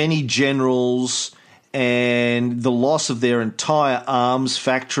 including many generals and the loss of their entire arms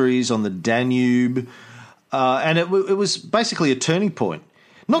factories on the Danube. And it was basically a turning point,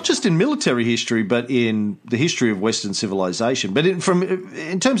 not just in military history, but in the history of Western civilization. But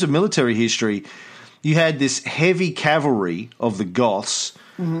in terms of military history, you had this heavy cavalry of the Goths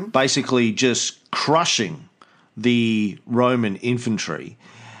basically just crushing the Roman infantry.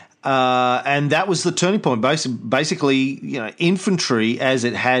 And that was the turning point. Basically, infantry as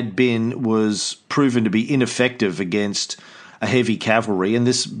it had been was proven to be ineffective against a heavy cavalry, and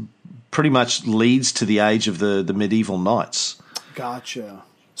this pretty much leads to the age of the medieval knights. Gotcha.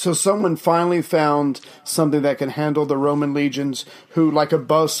 So someone finally found something that can handle the Roman legions who, like a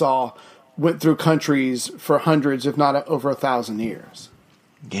buzzsaw, went through countries for hundreds, if not over 1,000 years.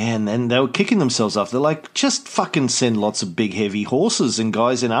 Yeah, and then they were kicking themselves off. They're like, just fucking send lots of big, heavy horses and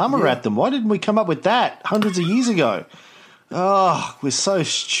guys in armor at them. Why didn't we come up with that hundreds of years ago? Oh, we're so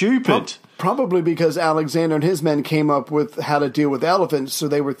stupid. Probably because Alexander and his men came up with how to deal with elephants, so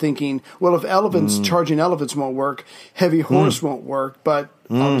they were thinking, well, if charging elephants won't work, heavy horse won't work, but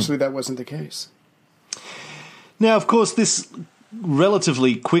obviously that wasn't the case. Now, of course, this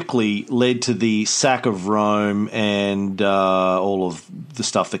relatively quickly led to the sack of Rome and all of the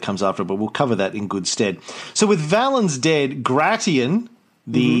stuff that comes after it, but we'll cover that in good stead. So with Valens dead, Gratian,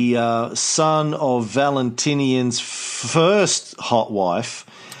 the son of Valentinian's first hot wife,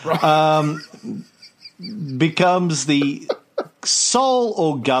 becomes the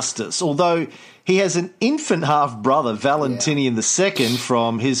sole Augustus, although he has an infant half-brother, Valentinian II,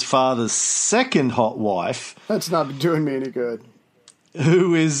 from his father's second hot wife. That's not doing me any good.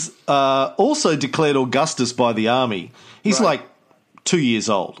 Who is also declared Augustus by the army. He's like 2 years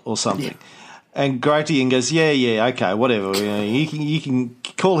old or something. Yeah. And Gratian goes, yeah, okay, whatever. You can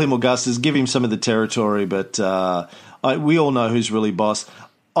call him Augustus, give him some of the territory, but we all know who's really boss.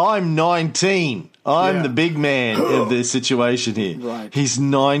 I'm 19. I'm the big man of the situation here. Right. He's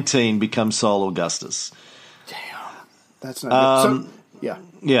 19, becomes sole Augustus. Damn. That's not good. So,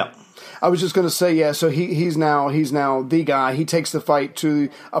 Yeah. I was just going to say, so he's now the guy. He takes the fight to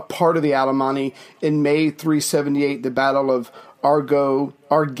a part of the Alemanni in May 378, the Battle of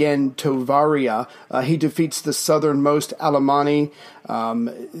Argentovaria. He defeats the southernmost Alemanni.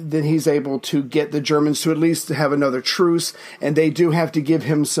 Then he's able to get the Germans to at least have another truce, and they do have to give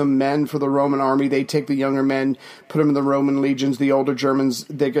him some men for the Roman army. They take the younger men, put them in the Roman legions. The older Germans,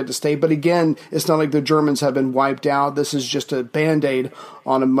 they get to stay. But again, it's not like the Germans have been wiped out. This is just a Band-Aid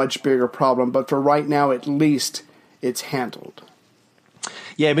on a much bigger problem. But for right now, at least, it's handled.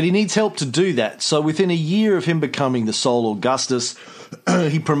 Yeah, but he needs help to do that. So within a year of him becoming the sole Augustus,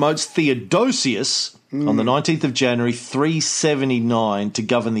 he promotes Theodosius on the 19th of January, 379, to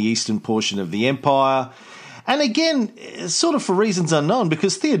govern the eastern portion of the empire. And again, sort of for reasons unknown,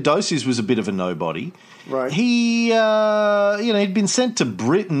 because Theodosius was a bit of a nobody. Right. He, he'd been sent to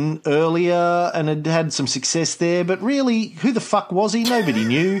Britain earlier and had had some success there, but really, who the fuck was he? Nobody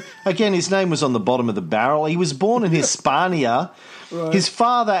knew. Again, his name was on the bottom of the barrel. He was born in Hispania. Right. His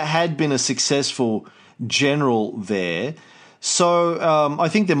father had been a successful general there. So I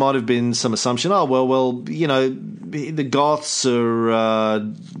think there might have been some assumption, the Goths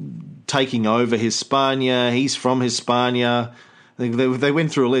are taking over Hispania. He's from Hispania. They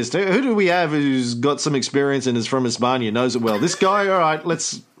went through a list. Who do we have who's got some experience and is from Hispania, knows it well? This guy, all right,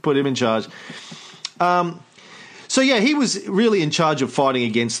 let's put him in charge. He was really in charge of fighting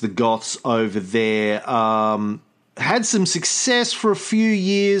against the Goths over there. Had some success for a few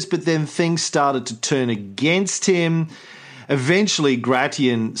years, but then things started to turn against him. Eventually,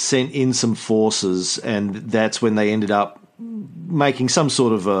 Gratian sent in some forces, and that's when they ended up making some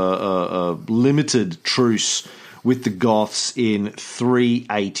sort of a limited truce with the Goths in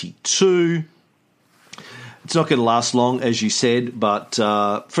 382. It's not going to last long, as you said, but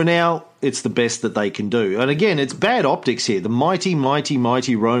for now, it's the best that they can do. And again, it's bad optics here. The mighty, mighty,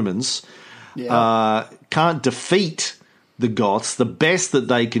 mighty Romans can't defeat the Goths. The best that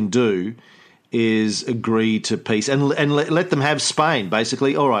they can do is agree to peace and let them have Spain,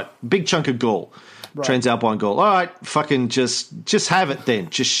 basically. All right, big chunk of Gaul, Transalpine Gaul. All right, fucking just have it then.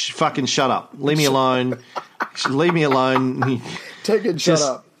 Just fucking shut up. Leave me alone. Leave me alone. Take it, shut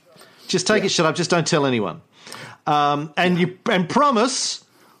up. Just take it, shut up. Just don't tell anyone. And promise,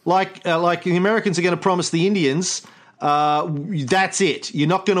 like the Americans are going to promise the Indians, that's it. You're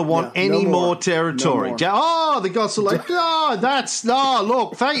not going to want any more territory. No more. The Goths are like,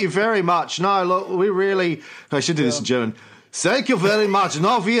 look, thank you very much. No, look, we really, I should do this in German. Thank you very much.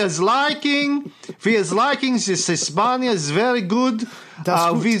 No, we are liking this Hispania is very good.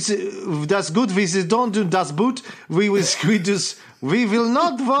 That's good. We don't do das Boot. We will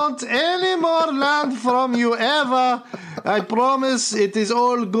not want any more land from you ever. I promise it is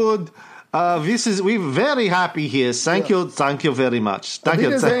all good. We're very happy here. Thank you very much. Thank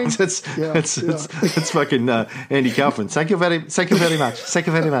you. That's fucking Andy Kaufman. Thank you very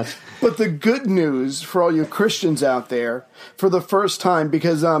much. But the good news for all you Christians out there, for the first time,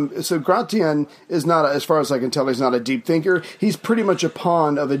 because so Gratian is not, as far as I can tell, he's not a deep thinker. He's pretty much a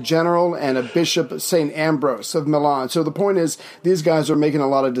pawn of a general and a bishop, St. Ambrose of Milan. So the point is, these guys are making a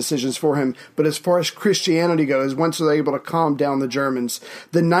lot of decisions for him. But as far as Christianity goes, once they're able to calm down the Germans,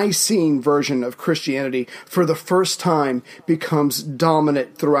 the Nicene version of Christianity, for the first time, becomes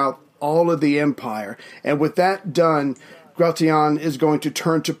dominant throughout all of the empire. And with that done, Gratian is going to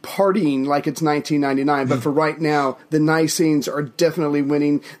turn to partying like it's 1999. But for right now, the Nicenes are definitely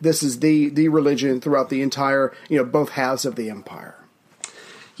winning. This is the religion throughout the entire, both halves of the empire.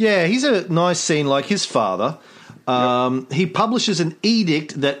 Yeah, he's a Nicene like his father. He publishes an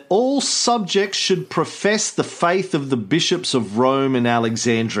edict that all subjects should profess the faith of the bishops of Rome and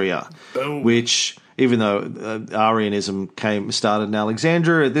Alexandria, which, even though Arianism started in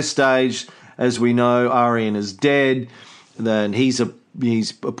Alexandria, at this stage, as we know, Arian is dead. Then he's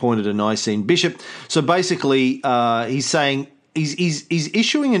appointed a Nicene bishop. So basically, he's saying he's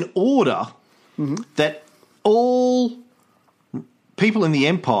issuing an order that all people in the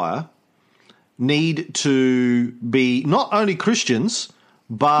empire need to be not only Christians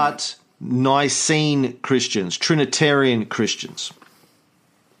but Nicene Christians, Trinitarian Christians.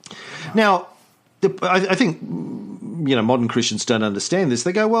 Now, I think modern Christians don't understand this.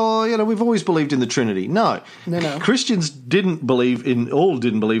 They go, well, we've always believed in the Trinity. No. Christians didn't believe in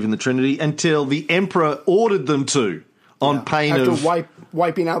the Trinity until the emperor ordered them to, on pain of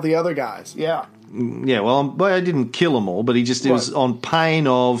wiping out the other guys. Yeah. Yeah. Well, I didn't kill them all, but it was on pain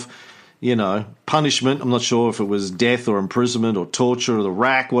of, punishment. I'm not sure if it was death or imprisonment or torture or the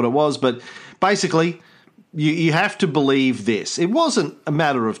rack, what it was, but basically, you have to believe this. It wasn't a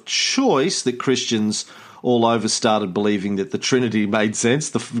matter of choice that Christians all over started believing that the Trinity made sense.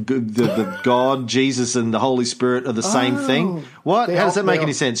 The God, Jesus, and the Holy Spirit are the same thing. What? How does that make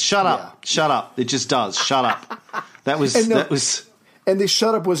any sense? Shut up. Yeah. Shut up. It just does. Shut up. That was. And the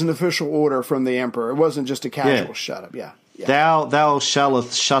shut up was an official order from the emperor. It wasn't just a casual shut up. Yeah. Thou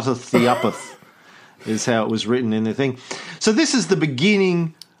shalleth shutteth thee uppeth is how it was written in the thing. So this is the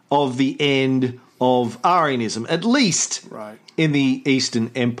beginning of the end of Arianism, at least in the Eastern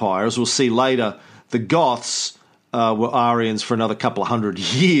Empire. As we'll see later, the Goths were Arians for another couple of 100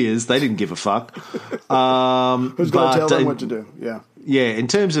 years. They didn't give a fuck. Who's going to tell them what to do? Yeah. Yeah, in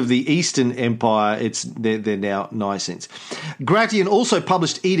terms of the Eastern Empire, they're now Nicenes. Gratian also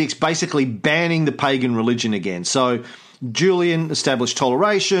published edicts basically banning the pagan religion again. So Julian established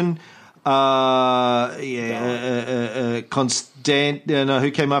toleration. Who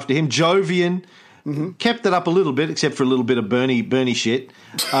came after him? Jovian. Kept it up a little bit, except for a little bit of Bernie shit.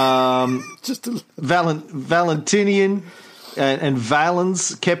 Valentinian and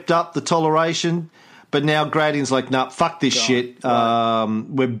Valens kept up the toleration, but now Gratian's like, nah, fuck this shit.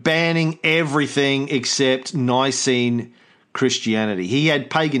 We're banning everything except Nicene Christianity. He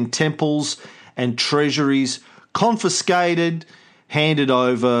had pagan temples and treasuries confiscated, handed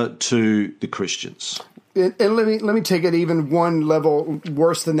over to the Christians. And let me take it even one level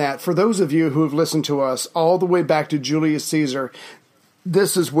worse than that. For those of you who have listened to us all the way back to Julius Caesar,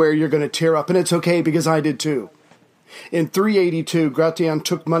 this is where you're going to tear up. And it's okay because I did too. In 382, Gratian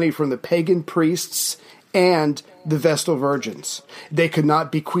took money from the pagan priests and the Vestal Virgins. They could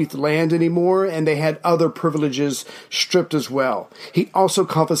not bequeath land anymore, and they had other privileges stripped as well. He also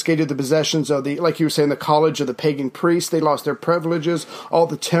confiscated the possessions of like you were saying, the college of the pagan priests. They lost their privileges. All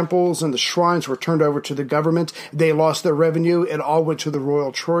the temples and the shrines were turned over to the government. They lost their revenue. It all went to the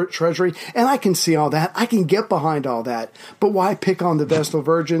royal treasury. And I can see all that. I can get behind all that. But why pick on the Vestal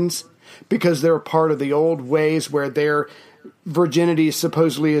Virgins? Because they're part of the old ways where they're virginity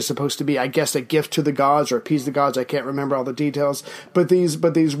supposedly is supposed to be, I guess, a gift to the gods or appease the gods. I can't remember all the details. But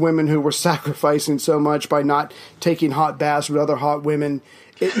these women who were sacrificing so much by not taking hot baths with other hot women,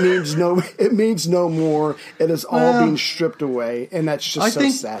 it means no more. It is all being stripped away, and that's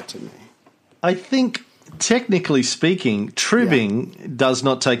just sad to me. I think, technically speaking, tribbing does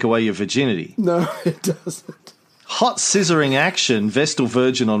not take away your virginity. No, it doesn't. Hot scissoring action, Vestal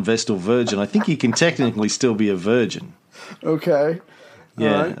virgin on Vestal virgin, I think you can technically still be a virgin. Okay.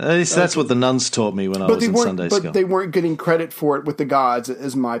 Yeah, right. That's what the nuns taught me when I was in Sunday school. But they weren't getting credit for it with the gods,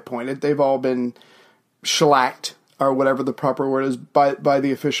 is my point. They've all been shellacked, or whatever the proper word is, by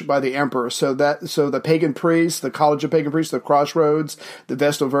the emperor. So the pagan priests, the College of Pagan Priests, the Crossroads, the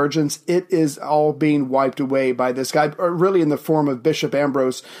Vestal Virgins, it is all being wiped away by this guy, really in the form of Bishop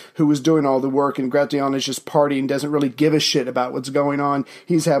Ambrose, who was doing all the work, and Gratian is just partying, doesn't really give a shit about what's going on.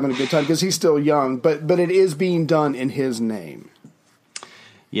 He's having a good time because he's still young, but it is being done in his name.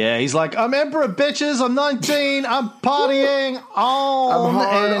 Yeah, he's like, I'm emperor, bitches. I'm 19. I'm partying on. I'm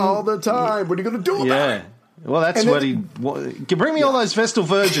hard all the time. What are you going to do about it? Well, that's what he... Bring me all those Vestal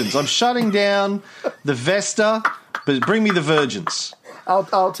virgins. I'm shutting down the Vesta, but bring me the virgins.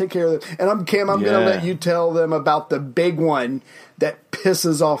 I'll take care of them. And I'm going to let you tell them about the big one that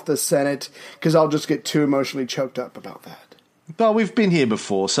pisses off the Senate, because I'll just get too emotionally choked up about that. Well, we've been here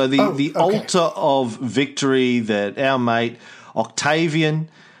before. So the altar of victory that our mate Octavian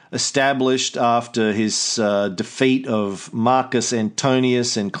established after his defeat of Marcus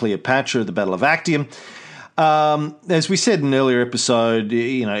Antonius and Cleopatra at the Battle of Actium. As we said in an earlier episode,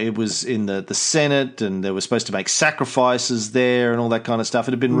 it was in the Senate, and they were supposed to make sacrifices there and all that kind of stuff.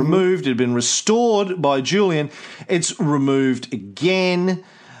 It had been removed. It had been restored by Julian. It's removed again.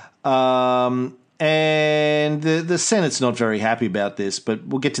 And the Senate's not very happy about this, but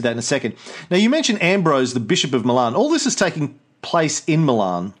we'll get to that in a second. Now, you mentioned Ambrose, the Bishop of Milan. All this is taking place in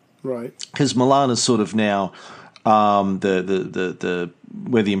Milan. Right. Because Milan is sort of now the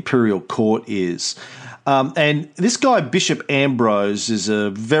where the imperial court is. And this guy, Bishop Ambrose, is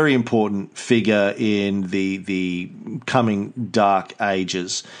a very important figure in the coming Dark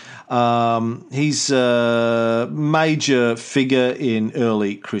Ages. He's a major figure in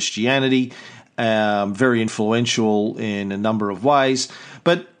early Christianity, very influential in a number of ways.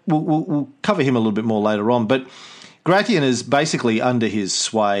 But we'll cover him a little bit more later on. But Gratian is basically under his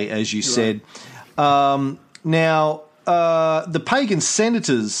sway, as you said. Now, the pagan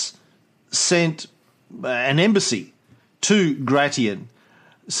senators sent an embassy to Gratian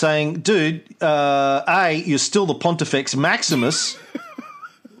saying, dude, you're still the Pontifex Maximus,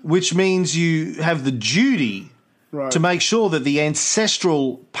 which means you have the duty to make sure that the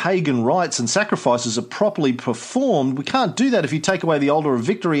ancestral pagan rites and sacrifices are properly performed. We can't do that if you take away the altar of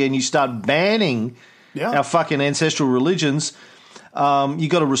victory and you start banning our fucking ancestral religions. You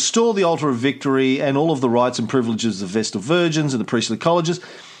got to restore the altar of victory and all of the rights and privileges of Vestal Virgins and the priestly colleges.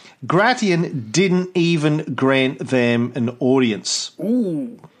 Gratian didn't even grant them an audience.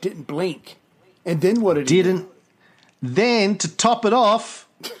 Ooh, didn't blink. And then what did he do? Then, to top it off,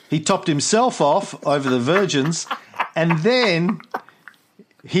 he topped himself off over the virgins, and then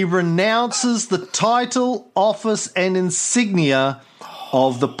he renounces the title, office, and insignia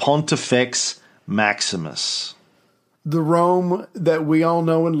of the Pontifex Maximus. The Rome that we all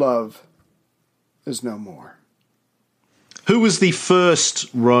know and love is no more. Who was the first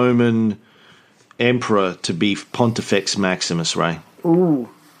Roman emperor to be Pontifex Maximus, Ray? Ooh,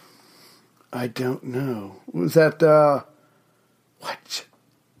 I don't know. Was that, what?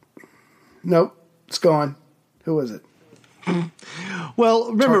 Nope, it's gone. Who was it?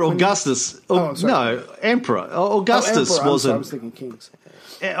 Well, remember Augustus. No, emperor. Augustus wasn't. I was thinking kings.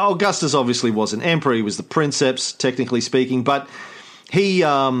 Augustus obviously wasn't emperor. He was the princeps, technically speaking. But he,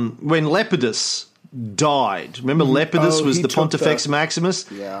 when Lepidus died, remember Lepidus was the Pontifex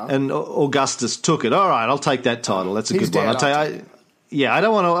Maximus? Yeah. And Augustus took it. All right, I'll take that title. That's a good one. I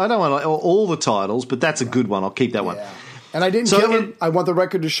don't want all the titles, but that's a good one. I'll keep that one. And I didn't kill him. I want the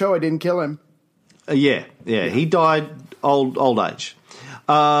record to show I didn't kill him. He died old age,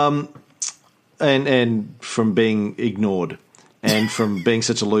 and from being ignored, and from being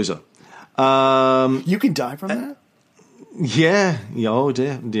such a loser. You can die from that? Yeah,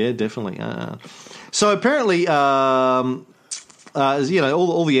 definitely. So apparently, all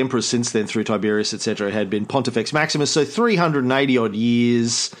the emperors since then, through Tiberius, etc., had been Pontifex Maximus. So 380 odd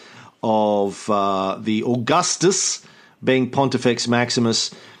years of the Augustus being Pontifex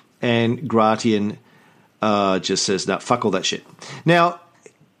Maximus, and Gratian just says, no, fuck all that shit. Now,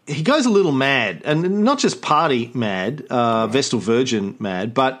 he goes a little mad, and not just party mad, Vestal Virgin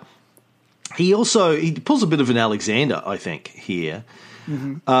mad, but he pulls a bit of an Alexander, I think, here.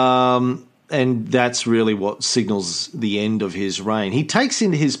 And that's really what signals the end of his reign. He takes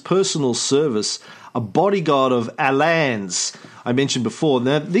into his personal service a bodyguard of Alans, I mentioned before.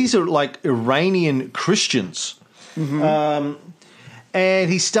 Now, these are like Iranian Christians. And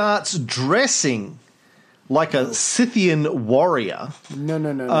he starts dressing like a Scythian warrior.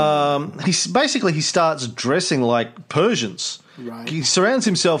 No. He starts dressing like Persians. Right. He surrounds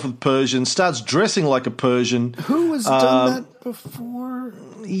himself with Persians, starts dressing like a Persian. Who has done that before?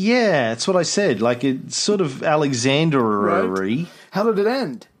 Yeah, that's what I said. Like it's sort of Alexandery. Right. How did it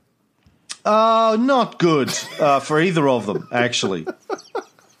end? Not good for either of them, actually.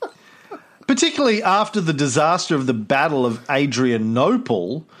 Particularly after the disaster of the Battle of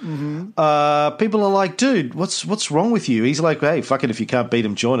Adrianople, people are like, dude, what's wrong with you? He's like, hey, fuck it, if you can't beat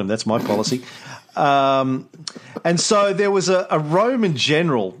him, join him. That's my policy. And so there was a Roman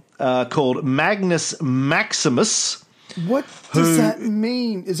general called Magnus Maximus. What does that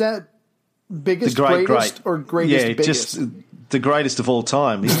mean? Is that biggest, greatest, or greatest, biggest? Just the greatest of all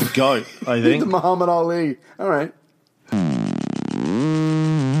time. He's the GOAT, I think. The Muhammad Ali. All right.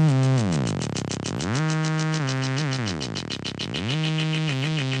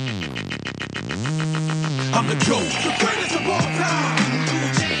 I'm the GOAT, the greatest of all time.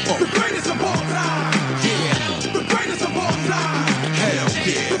 The greatest of all time. Yeah, the greatest of all time. Hell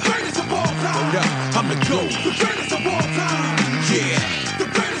yeah, the greatest of all time. I'm the GOAT, the greatest of all time. Yeah, the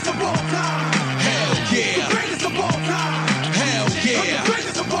greatest of all time. Hell yeah, the greatest of all time. Hell yeah, the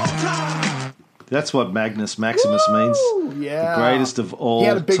greatest of all time. That's what Magnus Maximus means. Yeah. The greatest of all time. He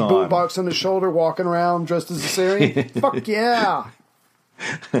had a big boot box on his shoulder walking around dressed as a Syrian. Fuck yeah.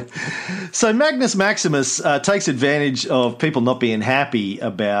 So Magnus Maximus takes advantage of people not being happy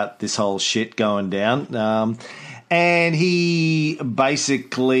about this whole shit going down, and he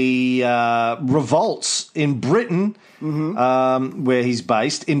basically revolts in Britain, where he's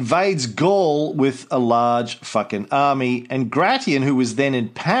based, invades Gaul with a large fucking army, and Gratian, who was then in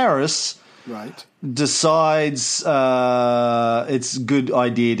Paris, decides it's a good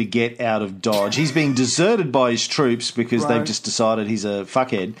idea to get out of Dodge. He's being deserted by his troops because they've just decided he's a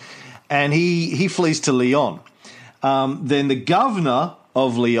fuckhead, and he flees to Lyon. Then the governor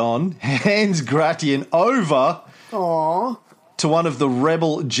of Lyon hands Gratian over to one of the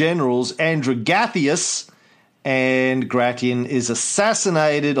rebel generals, Androgathius, and Gratian is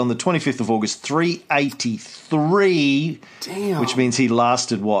assassinated on the 25th of August, 383. Damn. Which means he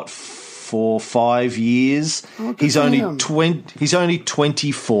lasted, 4-5 years. He's only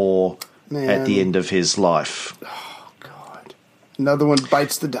 24 at the end of his life. Oh God! Another one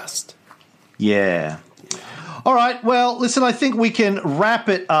bites the dust. Yeah. All right. Well, listen. I think we can wrap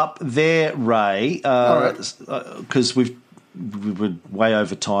it up there, Ray. Because we were way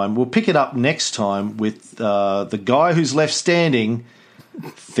over time. We'll pick it up next time with the guy who's left standing,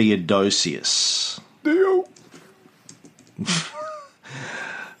 Theodosius. Theo.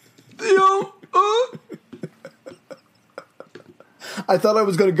 I thought I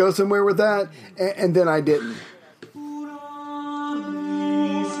was going to go somewhere with that, and then I didn't.